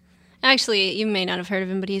Kansas. Actually, you may not have heard of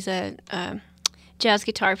him, but he's a jazz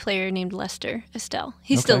guitar player named Lester Estelle.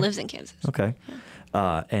 He still Okay. lives in Kansas. Okay.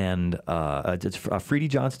 And it's Freddie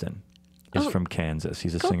Johnston is Oh. from Kansas.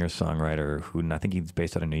 He's a Cool. singer-songwriter who I think he's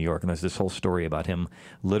based out of New York. And there's this whole story about him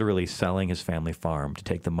literally selling his family farm to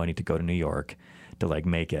take the money to go to New York to like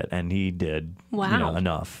make it. And he did Wow.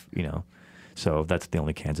 enough, you know. So that's the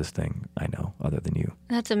only Kansas thing I know other than you.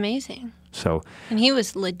 That's amazing. So And he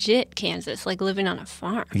was legit Kansas, like living on a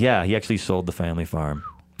farm. yeah, he actually sold the family farm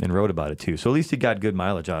and wrote about it too. So at least he got good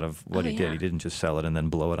mileage out of what Oh, he did. yeah. He didn't just sell it and then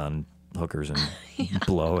blow it on hookers and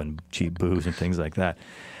blow and cheap booze and things like that.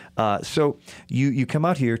 So you come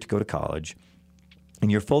out here to go to college. And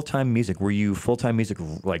your full-time music, were you full-time music,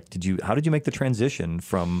 like, how did you make the transition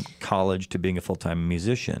from college to being a full-time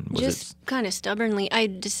musician? Just kind of stubbornly, I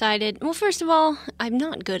decided, well, first of all, I'm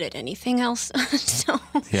not good at anything else.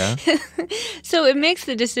 Yeah? So it makes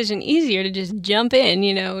the decision easier to just jump in,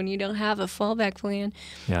 when you don't have a fallback plan.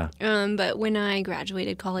 Yeah. But when I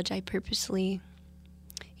graduated college, I purposely,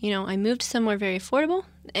 I moved somewhere very affordable,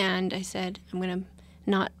 and I said, I'm going to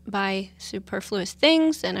not buy superfluous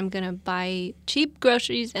things, and I'm going to buy cheap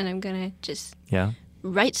groceries, and I'm going to just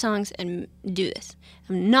write songs and do this.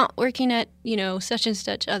 I'm not working at, such and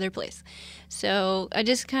such other place. So I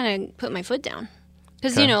just kind of put my foot down.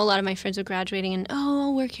 Because, a lot of my friends were graduating and,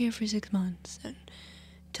 I'll work here for 6 months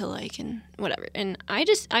until I can whatever. And I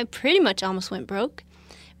pretty much almost went broke.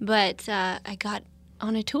 But I got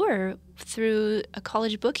on a tour through a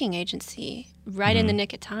college booking agency right in the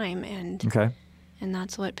nick of time. And And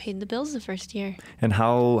that's what paid the bills the first year. And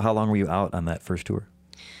how long were you out on that first tour?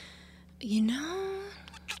 I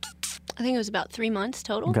think it was about 3 months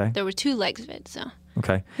total. Okay. There were 2 legs of it, so.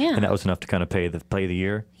 Okay. Yeah. And that was enough to kind of pay the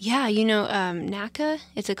year? Yeah, NACA,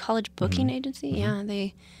 it's a college booking agency. Yeah,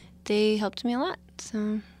 they helped me a lot,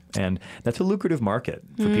 so. And that's a lucrative market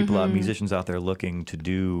for people, musicians out there looking to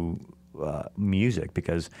do music,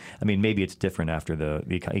 because maybe it's different after the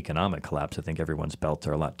economic collapse. I think everyone's belts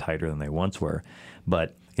are a lot tighter than they once were,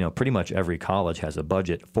 but pretty much every college has a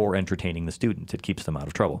budget for entertaining the students. It keeps them out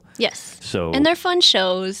of trouble. Yes. So and they're fun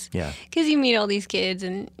shows. Yeah. Because you meet all these kids,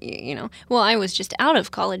 and well, I was just out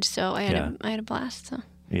of college, so I had a blast. So.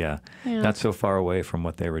 Yeah. Not so far away from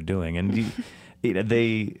what they were doing, and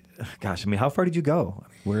how far did you go?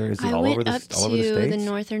 Where is it? All over the States? I went up to the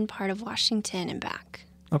northern part of Washington and back.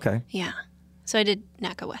 Okay. Yeah. So I did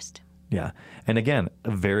NACA West. Yeah. And again,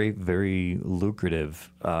 a very, very lucrative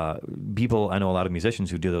people. I know a lot of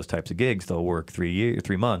musicians who do those types of gigs. They'll work 3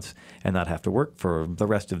 months and not have to work for the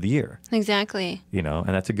rest of the year. Exactly. And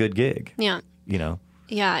that's a good gig. Yeah.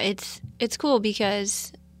 Yeah, it's cool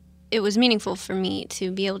because it was meaningful for me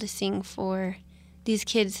to be able to sing for these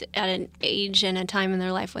kids at an age and a time in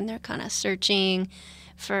their life when they're kind of searching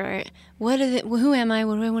for who am I,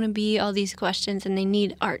 what do I want to be, all these questions, and they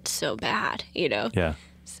need art so bad, Yeah.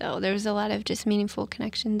 So there was a lot of just meaningful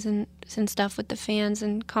connections and stuff with the fans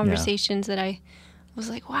and conversations that I was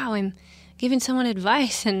like, wow, I'm giving someone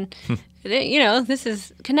advice, and this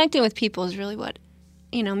is connecting with people is really what,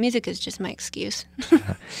 music is just my excuse.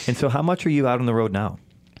 And so how much are you out on the road now?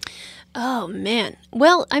 Oh man.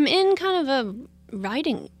 Well, I'm in kind of a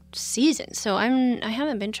writing season, so I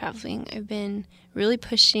haven't been traveling. I've been really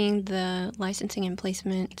pushing the licensing and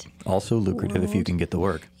placement. Also lucrative if you can get the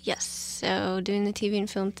work. Yes. So doing the TV and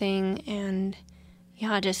film thing, and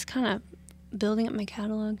just kind of building up my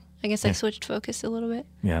catalog. I guess I switched focus a little bit.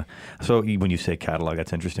 Yeah. So when you say catalog,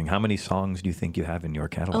 that's interesting. How many songs do you think you have in your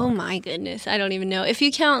catalog? Oh my goodness, I don't even know. If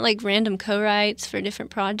you count like random co-writes for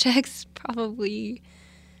different projects, probably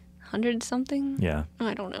 100 something. Yeah.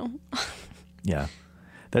 I don't know. Yeah.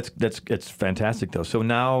 That's fantastic though. So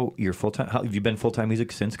now you're full-time. Have you been full-time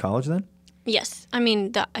music since college then? Yes.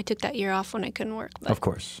 I took that year off when I couldn't work. Of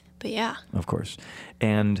course. But yeah. Of course.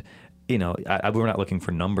 And, we're not looking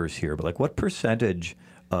for numbers here, but like what percentage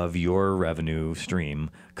of your revenue stream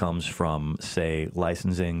comes from, say,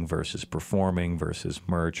 licensing versus performing versus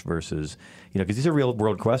merch versus, because these are real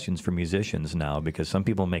world questions for musicians now, because some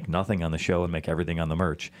people make nothing on the show and make everything on the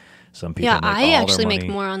merch. Some people make I all actually their make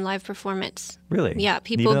money. more on live performance. Really? Yeah,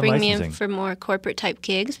 people bring me in licensing. for more corporate type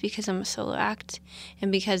gigs because I'm a solo act,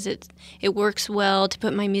 and because it works well to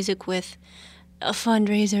put my music with a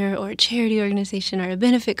fundraiser or a charity organization or a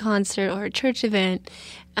benefit concert or a church event.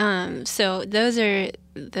 So those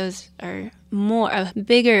are more a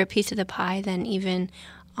bigger piece of the pie than even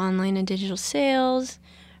online and digital sales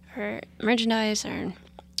or merchandise or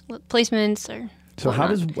placements or. So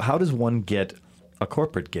whatnot. how does one get a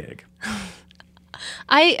corporate gig?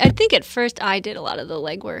 I think at first I did a lot of the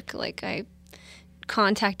legwork. Like I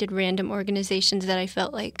contacted random organizations that I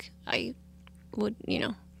felt like I would,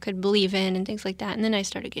 could believe in and things like that. And then I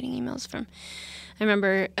started getting emails from, I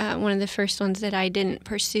remember one of the first ones that I didn't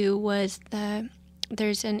pursue was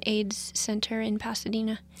there's an AIDS center in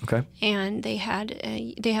Pasadena. Okay. And they have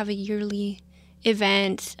a yearly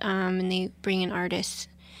event, and they bring in artists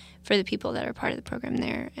for the people that are part of the program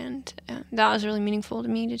there. And that was really meaningful to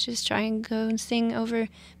me to just try and go and sing over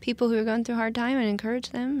people who are going through a hard time and encourage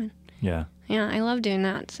them. And yeah. Yeah, I love doing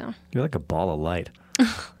that. So you're like a ball of light.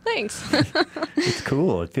 thanks. It's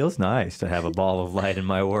cool. It feels nice to have a ball of light in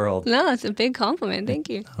my world. No, it's a big compliment. Thank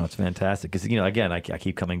you. Oh, it's fantastic. Because, again, I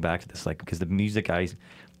keep coming back to this, like, because the music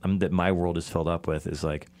that my world is filled up with is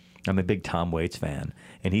like, I'm a big Tom Waits fan,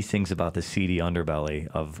 and he sings about the seedy underbelly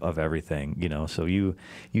of everything, So you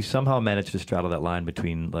somehow manage to straddle that line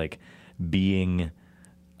between like being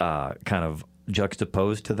kind of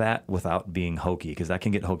juxtaposed to that without being hokey, because that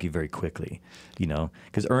can get hokey very quickly,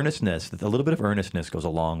 Because earnestness, a little bit of earnestness goes a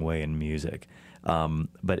long way in music.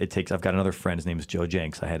 But I've got another friend, his name is Joe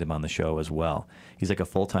Jenks. I had him on the show as well. He's like a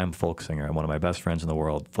full-time folk singer and one of my best friends in the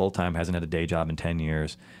world. Full-time, hasn't had a day job in 10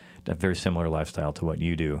 years. A very similar lifestyle to what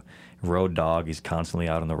you do. Road dog, he's constantly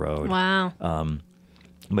out on the road. Wow.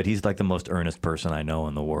 But he's like the most earnest person I know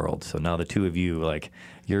in the world. So now the two of you, like,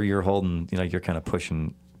 you're holding, you're kind of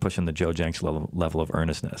pushing the Joe Jenks level of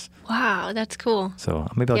earnestness. Wow, that's cool. So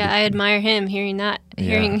maybe I admire him hearing that,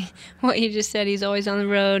 hearing what you just said. He's always on the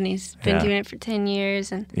road, and he's been doing it for 10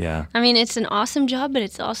 years. And I mean, it's an awesome job, but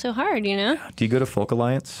it's also hard, Do you go to Folk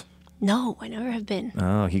Alliance? No, I never have been.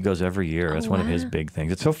 Oh, he goes every year. That's one of his big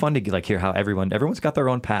things. It's so fun to like hear how everyone's got their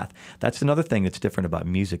own path. That's another thing that's different about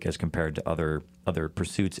music as compared to other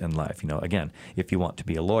pursuits in life. Again, if you want to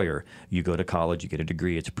be a lawyer, you go to college, you get a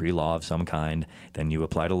degree, it's pre-law of some kind. Then you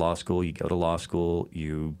apply to law school, you go to law school,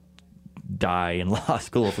 you die in law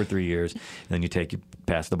school for 3 years, and then you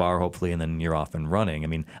pass the bar hopefully, and then you're off and running. I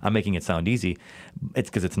mean, I'm making it sound easy. It's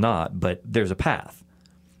because it's not, but there's a path.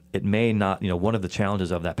 It may not, one of the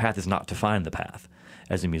challenges of that path is not to find the path.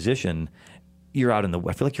 As a musician, I feel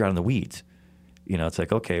like you're out in the weeds. It's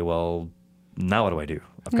like, okay, well, now what do?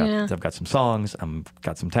 I've got some songs, I've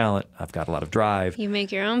got some talent, I've got a lot of drive. You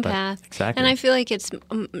make your own path. Exactly. And I feel like it's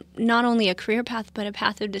not only a career path, but a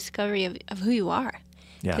path of discovery of who you are.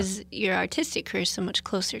 Yeah. Because your artistic career is so much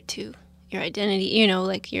closer to your identity,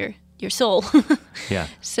 like your soul. Yeah.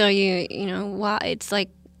 So it's like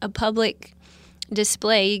a public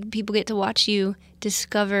display. People get to watch you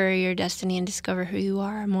discover your destiny and discover who you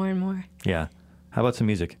are more and more. Yeah. How about some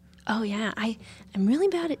music? Oh yeah, I'm really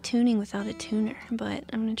bad at tuning without a tuner, but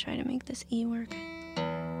I'm gonna try to make this E work.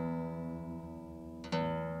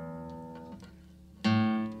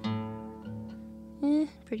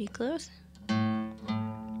 Pretty close.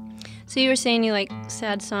 So you were saying you like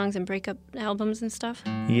sad songs and breakup albums and stuff?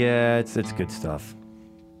 Yeah, it's good stuff.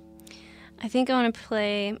 I think I want to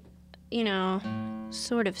play,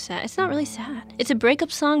 sort of sad. It's not really sad. It's a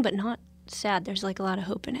breakup song, but not sad. There's like a lot of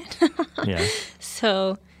hope in it. Yeah.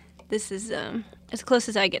 So this is as close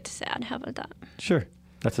as I get to sad. How about that? Sure.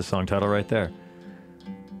 That's a song title right there.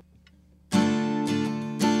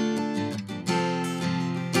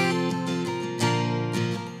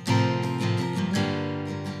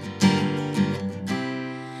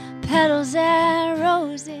 Petals and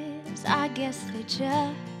roses, I guess they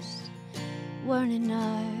just weren't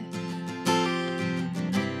enough.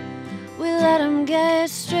 We let them get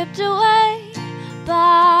stripped away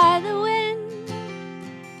by the wind.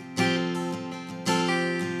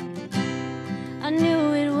 I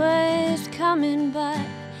knew it was coming, but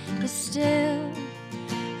it still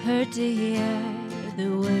hurt to hear the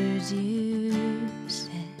words you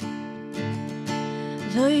said.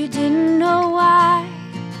 Though you didn't know why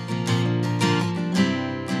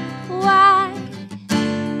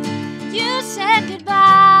you said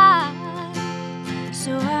goodbye,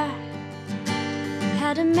 so I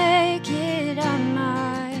had to make it on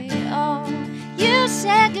my own. You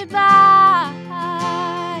said goodbye,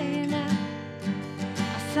 and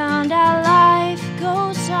I found out life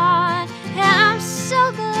goes on, and I'm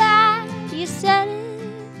so glad you said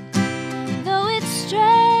it. Though it's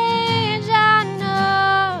strange, I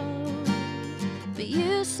know, but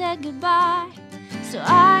you said goodbye so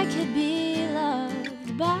I could be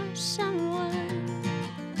loved by someone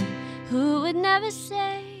who would never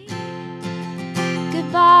say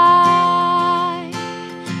goodbye.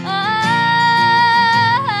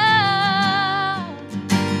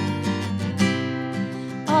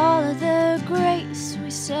 All of the grace we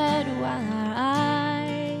said while our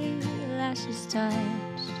eyelashes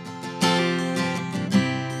touched.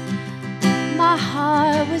 My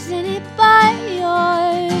heart was in it, but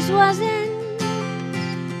yours wasn't.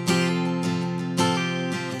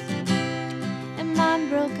 Mine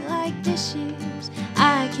broke like dishes.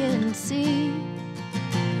 I couldn't see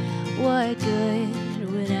what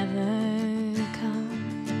good would ever come.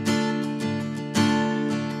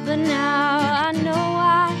 But now I know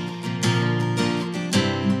why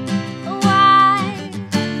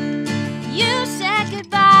you said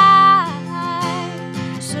goodbye,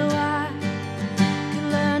 so I could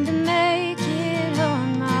learn to make it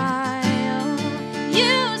on my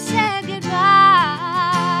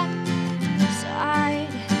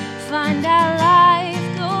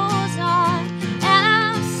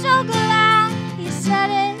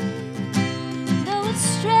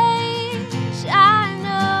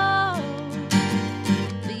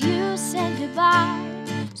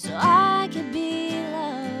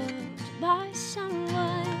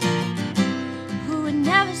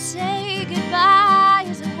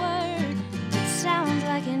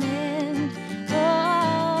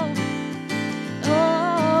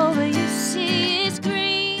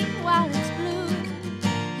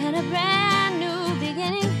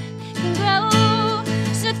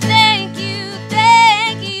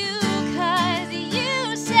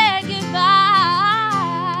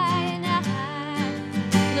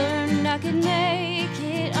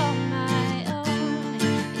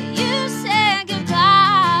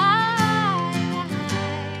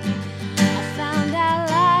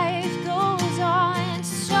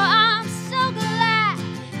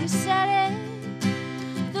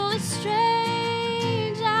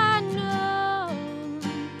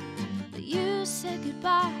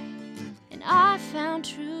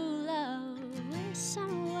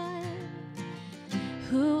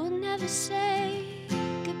will never say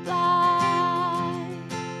goodbye.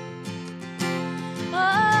 Oh,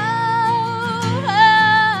 oh,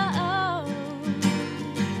 oh.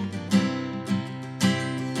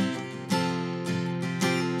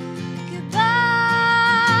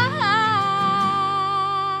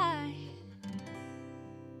 Goodbye.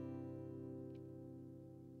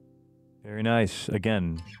 Very nice.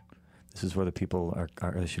 Again, this is where the people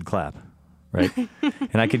they should clap, right?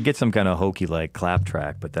 And I could get some kind of hokey like clap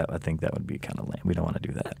track, but I think that would be kind of lame. We don't want to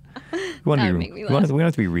do that. We want That to would be, make me we want laugh.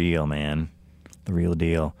 it to be real, man. The real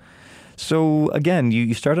deal. So again,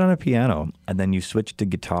 you started on a piano and then you switched to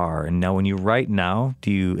guitar. And now when you write now,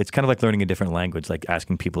 it's kind of like learning a different language, like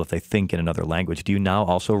asking people if they think in another language. Do you now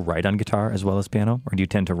also write on guitar as well as piano? Or do you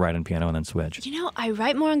tend to write on piano and then switch? You know, I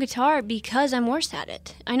write more on guitar because I'm worse at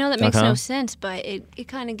it. I know that makes Okay. no sense, but it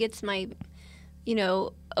kind of gets my,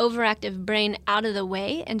 overactive brain out of the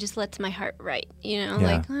way and just lets my heart write. Yeah.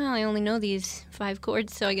 Like, well, I only know these 5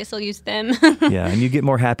 chords, so I guess I'll use them. Yeah, and you get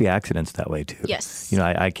more happy accidents that way too. Yes.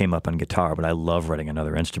 I came up on guitar, but I love writing on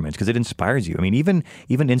other instruments because it inspires you. I mean, even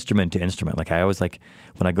instrument to instrument. Like I always like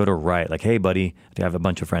when I go to write, like, hey, buddy, I have a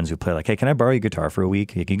bunch of friends who play. Like, hey, can I borrow your guitar for a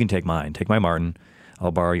week? You can take mine. Take my Martin. I'll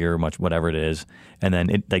borrow your whatever it is. And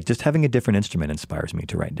then just having a different instrument inspires me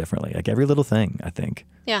to write differently. Like every little thing, I think.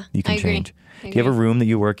 Yeah, You can I agree. change. I Do you have a agree. room that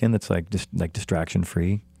you work in that's like distraction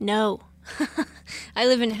free? No. I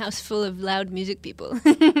live in a house full of loud music people.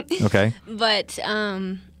 Okay. But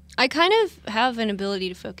I kind of have an ability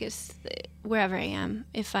to focus wherever I am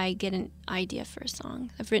if I get an idea for a song.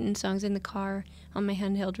 I've written songs in the car on my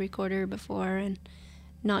handheld recorder before and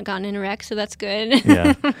not gotten in a wreck, so that's good.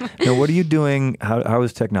 Yeah. Now, what are you doing? How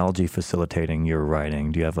is technology facilitating your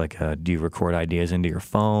writing? Do you have do you record ideas into your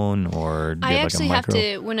phone or do you I have actually like a have micro?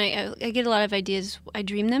 to, when I get a lot of ideas, I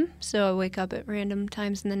dream them. So I wake up at random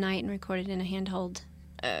times in the night and record it in a handheld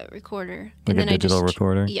recorder. Like and a digital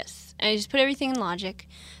recorder? Yes. I just put everything in Logic.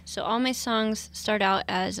 So all my songs start out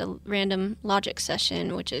as a random Logic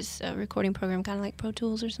session, which is a recording program kind of like Pro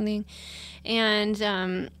Tools or something.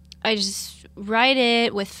 And I just write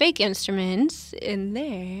it with fake instruments in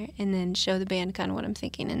there and then show the band kind of what I'm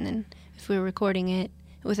thinking. And then if we're recording it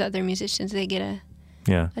with other musicians, they get a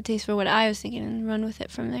taste for what I was thinking and run with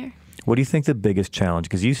it from there. What do you think the biggest challenge?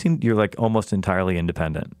 Because you're like almost entirely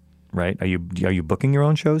independent, right? Are you booking your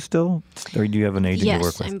own shows still, or do you have an agent you work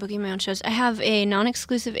Yes, with? I'm booking my own shows. I have a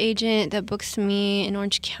non-exclusive agent that books me in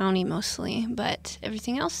Orange County mostly, but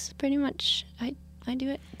everything else, pretty much, I do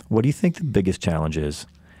it. What do you think the biggest challenge is?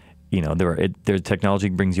 Technology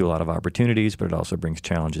brings you a lot of opportunities, but it also brings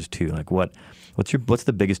challenges too. Like what's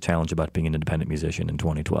the biggest challenge about being an independent musician in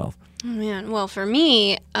 2012? Oh, man. Well, for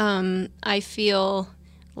me, I feel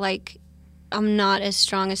like I'm not as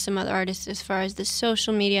strong as some other artists as far as the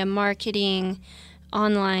social media marketing,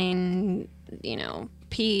 online,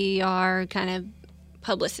 PR kind of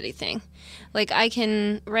publicity thing. Like I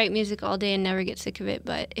can write music all day and never get sick of it,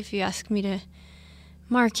 but if you ask me to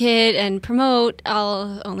market and promote,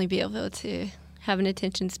 I'll only be able to have an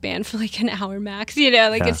attention span for like an hour max.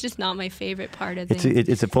 It's just not my favorite part of things.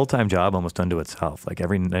 It's a full-time job almost unto itself. Like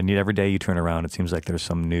every day you turn around, it seems like there's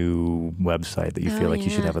some new website that you feel like you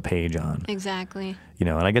should have a page on. Exactly. And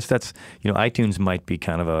I guess that's, iTunes might be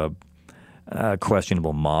kind of a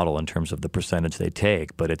questionable model in terms of the percentage they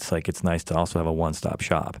take, but it's nice to also have a one-stop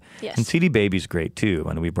shop. Yes. And CD Baby's great too,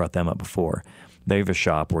 and we brought them up before. They have a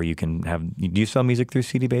shop where you can have. Do you sell music through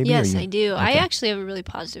CD Baby? Yes, I do. Okay. I actually have a really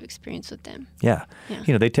positive experience with them. Yeah.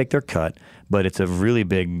 They take their cut, but it's a really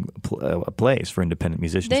big place for independent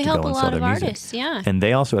musicians They to help go a and lot sell their of music. artists, yeah. And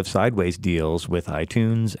they also have sideways deals with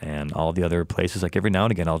iTunes and all the other places. Like every now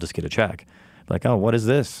and again, I'll just get a check. Like, oh, what is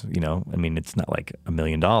this? It's not like $1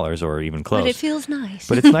 million or even close. But it feels nice.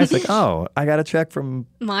 But it's nice, like, oh, I got a check from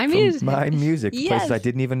My music. My music, Yes. places I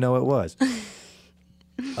didn't even know it was.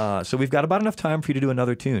 So we've got about enough time for you to do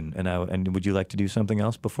another tune. And would you like to do something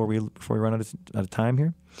else before we run out of time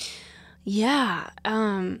here? Yeah.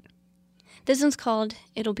 This one's called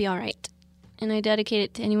It'll Be Alright. And I dedicate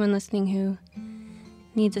it to anyone listening who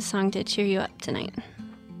needs a song to cheer you up tonight.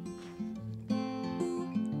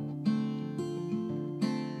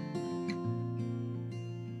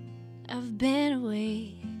 I've been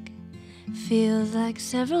awake, feels like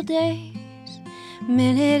several days.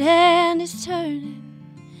 Minute hand is turning,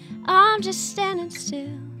 I'm just standing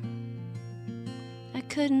still. I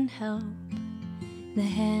couldn't help the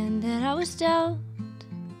hand that I was dealt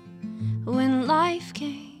when life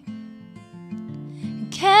came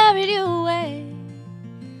and carried you away.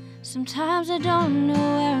 Sometimes I don't know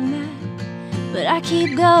where I'm at, but I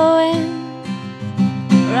keep going.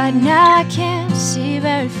 Right now I can't see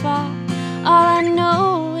very far. All I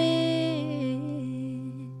know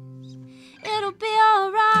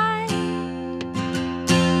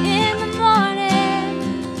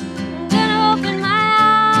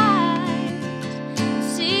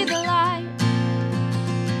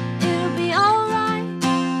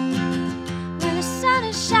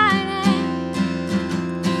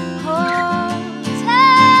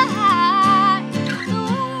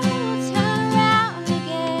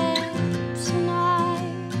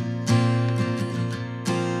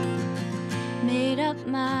up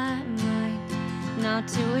my mind not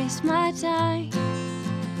to waste my time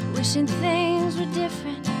wishing things were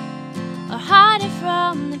different or hiding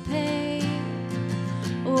from the pain.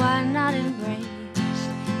 Why not embrace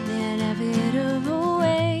the inevitable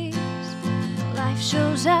ways? Life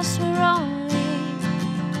shows us we're only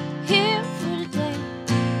here for today.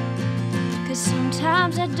 'Cause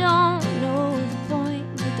sometimes I don't know the point,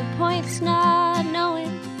 but the point's not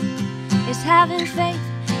knowing. It's having faith.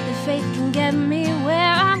 The faith can get me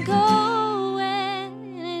where I'm going,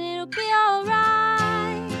 and it'll be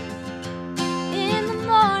alright. In the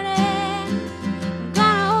morning, I'm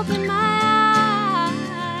gonna open my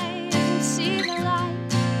eyes and see the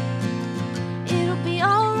light. It'll be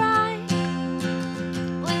alright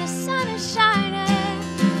when the sun is shining.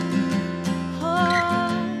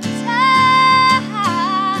 Hold tight,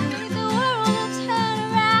 the world will turn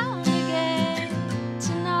around again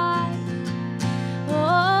tonight.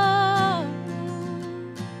 Oh,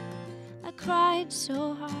 I cried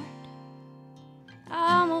so hard,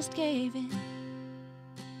 I almost gave in.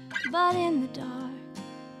 But in the dark,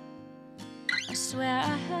 I swear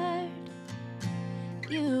I heard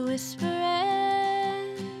you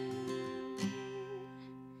whispering,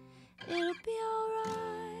 it'll be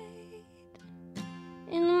alright.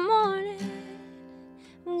 In the morning,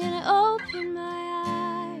 I'm gonna open my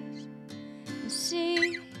eyes and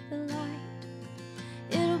see the light.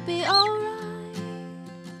 It'll be alright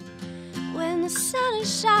when the sun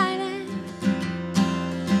is shining.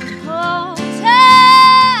 Hold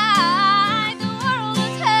tight, the world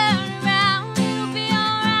will turn around. It'll be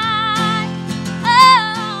alright.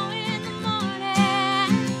 Oh, in the morning, I'm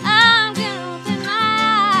gonna open my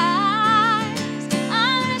eyes.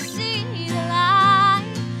 I'm gonna see the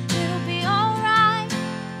light. It'll be alright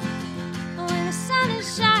when the sun is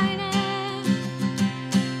shining.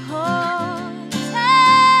 Hold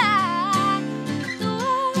tight, the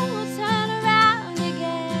world will turn around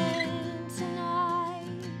again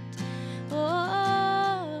tonight.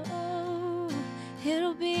 Oh,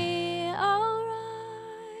 it'll be alright.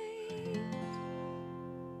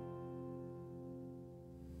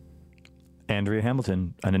 Andrea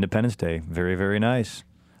Hamilton on Independence Day. Very, very nice.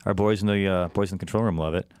 Our boys in the control room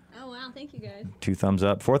love it. Oh, wow. Thank you, guys. 2 thumbs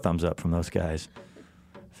up, 4 thumbs up from those guys.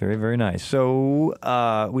 Very, very nice. So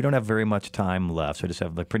we don't have very much time left, so I just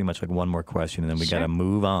have pretty much one more question, and then we got to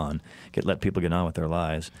move on, let people get on with their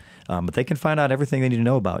lives. But they can find out everything they need to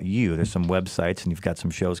know about you. There's some websites, and you've got some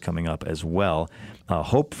shows coming up as well.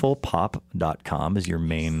 Hopefulpop.com is your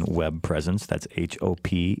main web presence. That's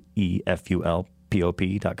HOPEFULPOP.com,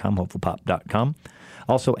 hopefulpop.com.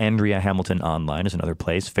 Also, Andrea Hamilton Online is another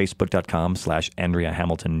place, facebook.com/Andrea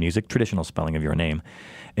Hamilton Music, traditional spelling of your name.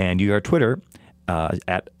 And your Twitter,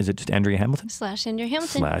 is it just Andrea Hamilton? /Andrea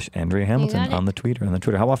Hamilton. /Andrea Hamilton on the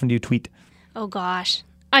Twitter. How often do you tweet? Oh, gosh.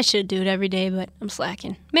 I should do it every day, but I'm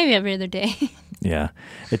slacking. Maybe every other day. Yeah.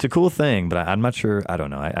 It's a cool thing, but I'm not sure. I don't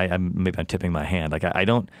know. Maybe I'm tipping my hand. I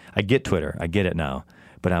get Twitter. I get it now,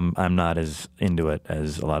 but I'm not as into it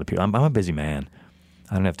as a lot of people. I'm a busy man.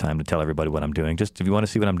 I don't have time to tell everybody what I'm doing. Just if you want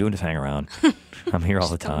to see what I'm doing, just hang around. I'm here all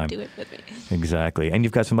the time. Don't do it with me. Exactly. And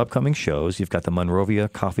you've got some upcoming shows. You've got the Monrovia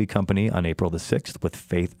Coffee Company on April the 6th with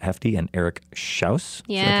Faith Hefty and Eric Schaus.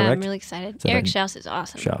 Yeah, I'm really excited. Eric Schaus is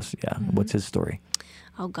awesome. Schaus, yeah. Mm-hmm. What's his story?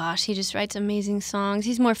 Oh, gosh, he just writes amazing songs.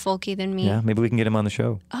 He's more folky than me. Yeah, maybe we can get him on the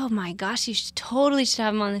show. Oh, my gosh, you totally should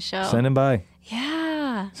have him on the show. Send him by.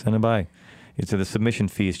 Yeah. Send him by. So the submission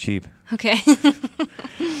fee is cheap. Okay.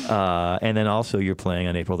 And then also you're playing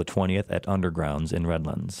on April the 20th at Undergrounds in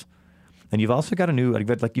Redlands. And you've also got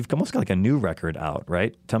you've almost got a new record out,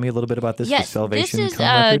 right? Tell me a little bit about this. Yes, the Salvation this is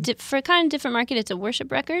for a kind of different market. It's a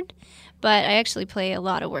worship record, but I actually play a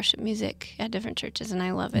lot of worship music at different churches, and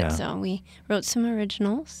I love it. Yeah. So we wrote some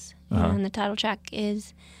originals, and the title track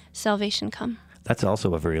is Salvation Come. That's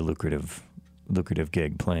also a very lucrative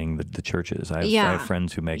gig, playing the churches. I have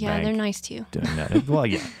friends who make bank. Yeah, they're nice to you. Doing that. Well,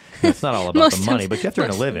 yeah, it's not all about the money, but you have to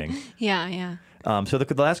earn a living. Yeah. So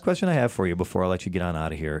the last question I have for you before I let you get on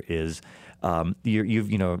out of here is,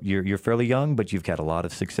 you're fairly young, but you've got a lot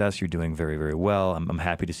of success. You're doing very, very well. I'm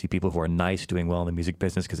happy to see people who are nice doing well in the music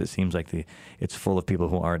business, because it seems like it's full of people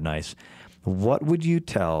who aren't nice. What would you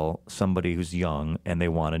tell somebody who's young and they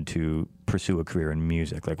wanted to pursue a career in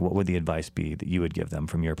music? Like, what would the advice be that you would give them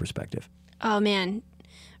from your perspective? Oh, man,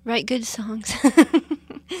 write good songs.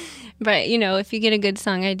 But, if you get a good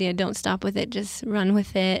song idea, don't stop with it. Just run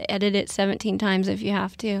with it. Edit it 17 times if you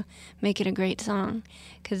have to. Make it a great song,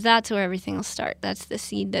 because that's where everything will start. That's the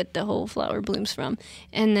seed that the whole flower blooms from.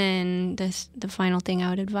 And then the final thing I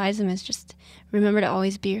would advise them is just remember to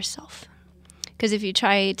always be yourself, Because if you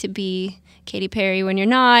try to be Katy Perry when you're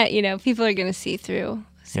not, people are going to see through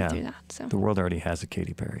that. So The world already has a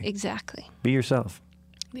Katy Perry. exactly. Be yourself.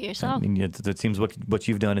 Be yourself. I mean, it seems what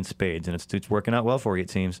you've done in spades, and it's working out well for you, it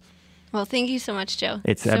seems. Well, thank you so much, Joe.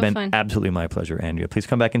 It's so been fun. absolutely my pleasure, Andrea. Please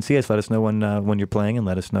come back and see us. Let us know when you're playing, and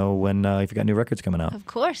let us know when if you got new records coming out. Of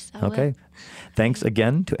course. I Okay. will. Thanks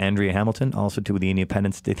again to Andrea Hamilton, also to the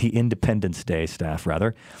Independence Day staff,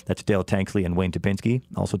 rather. That's Dale Tanksley and Wayne Topinski.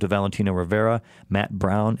 Also to Valentino Rivera, Matt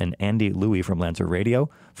Brown, and Andy Louie from Lancer Radio.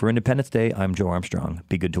 For Independence Day, I'm Joe Armstrong.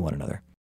 Be good to one another.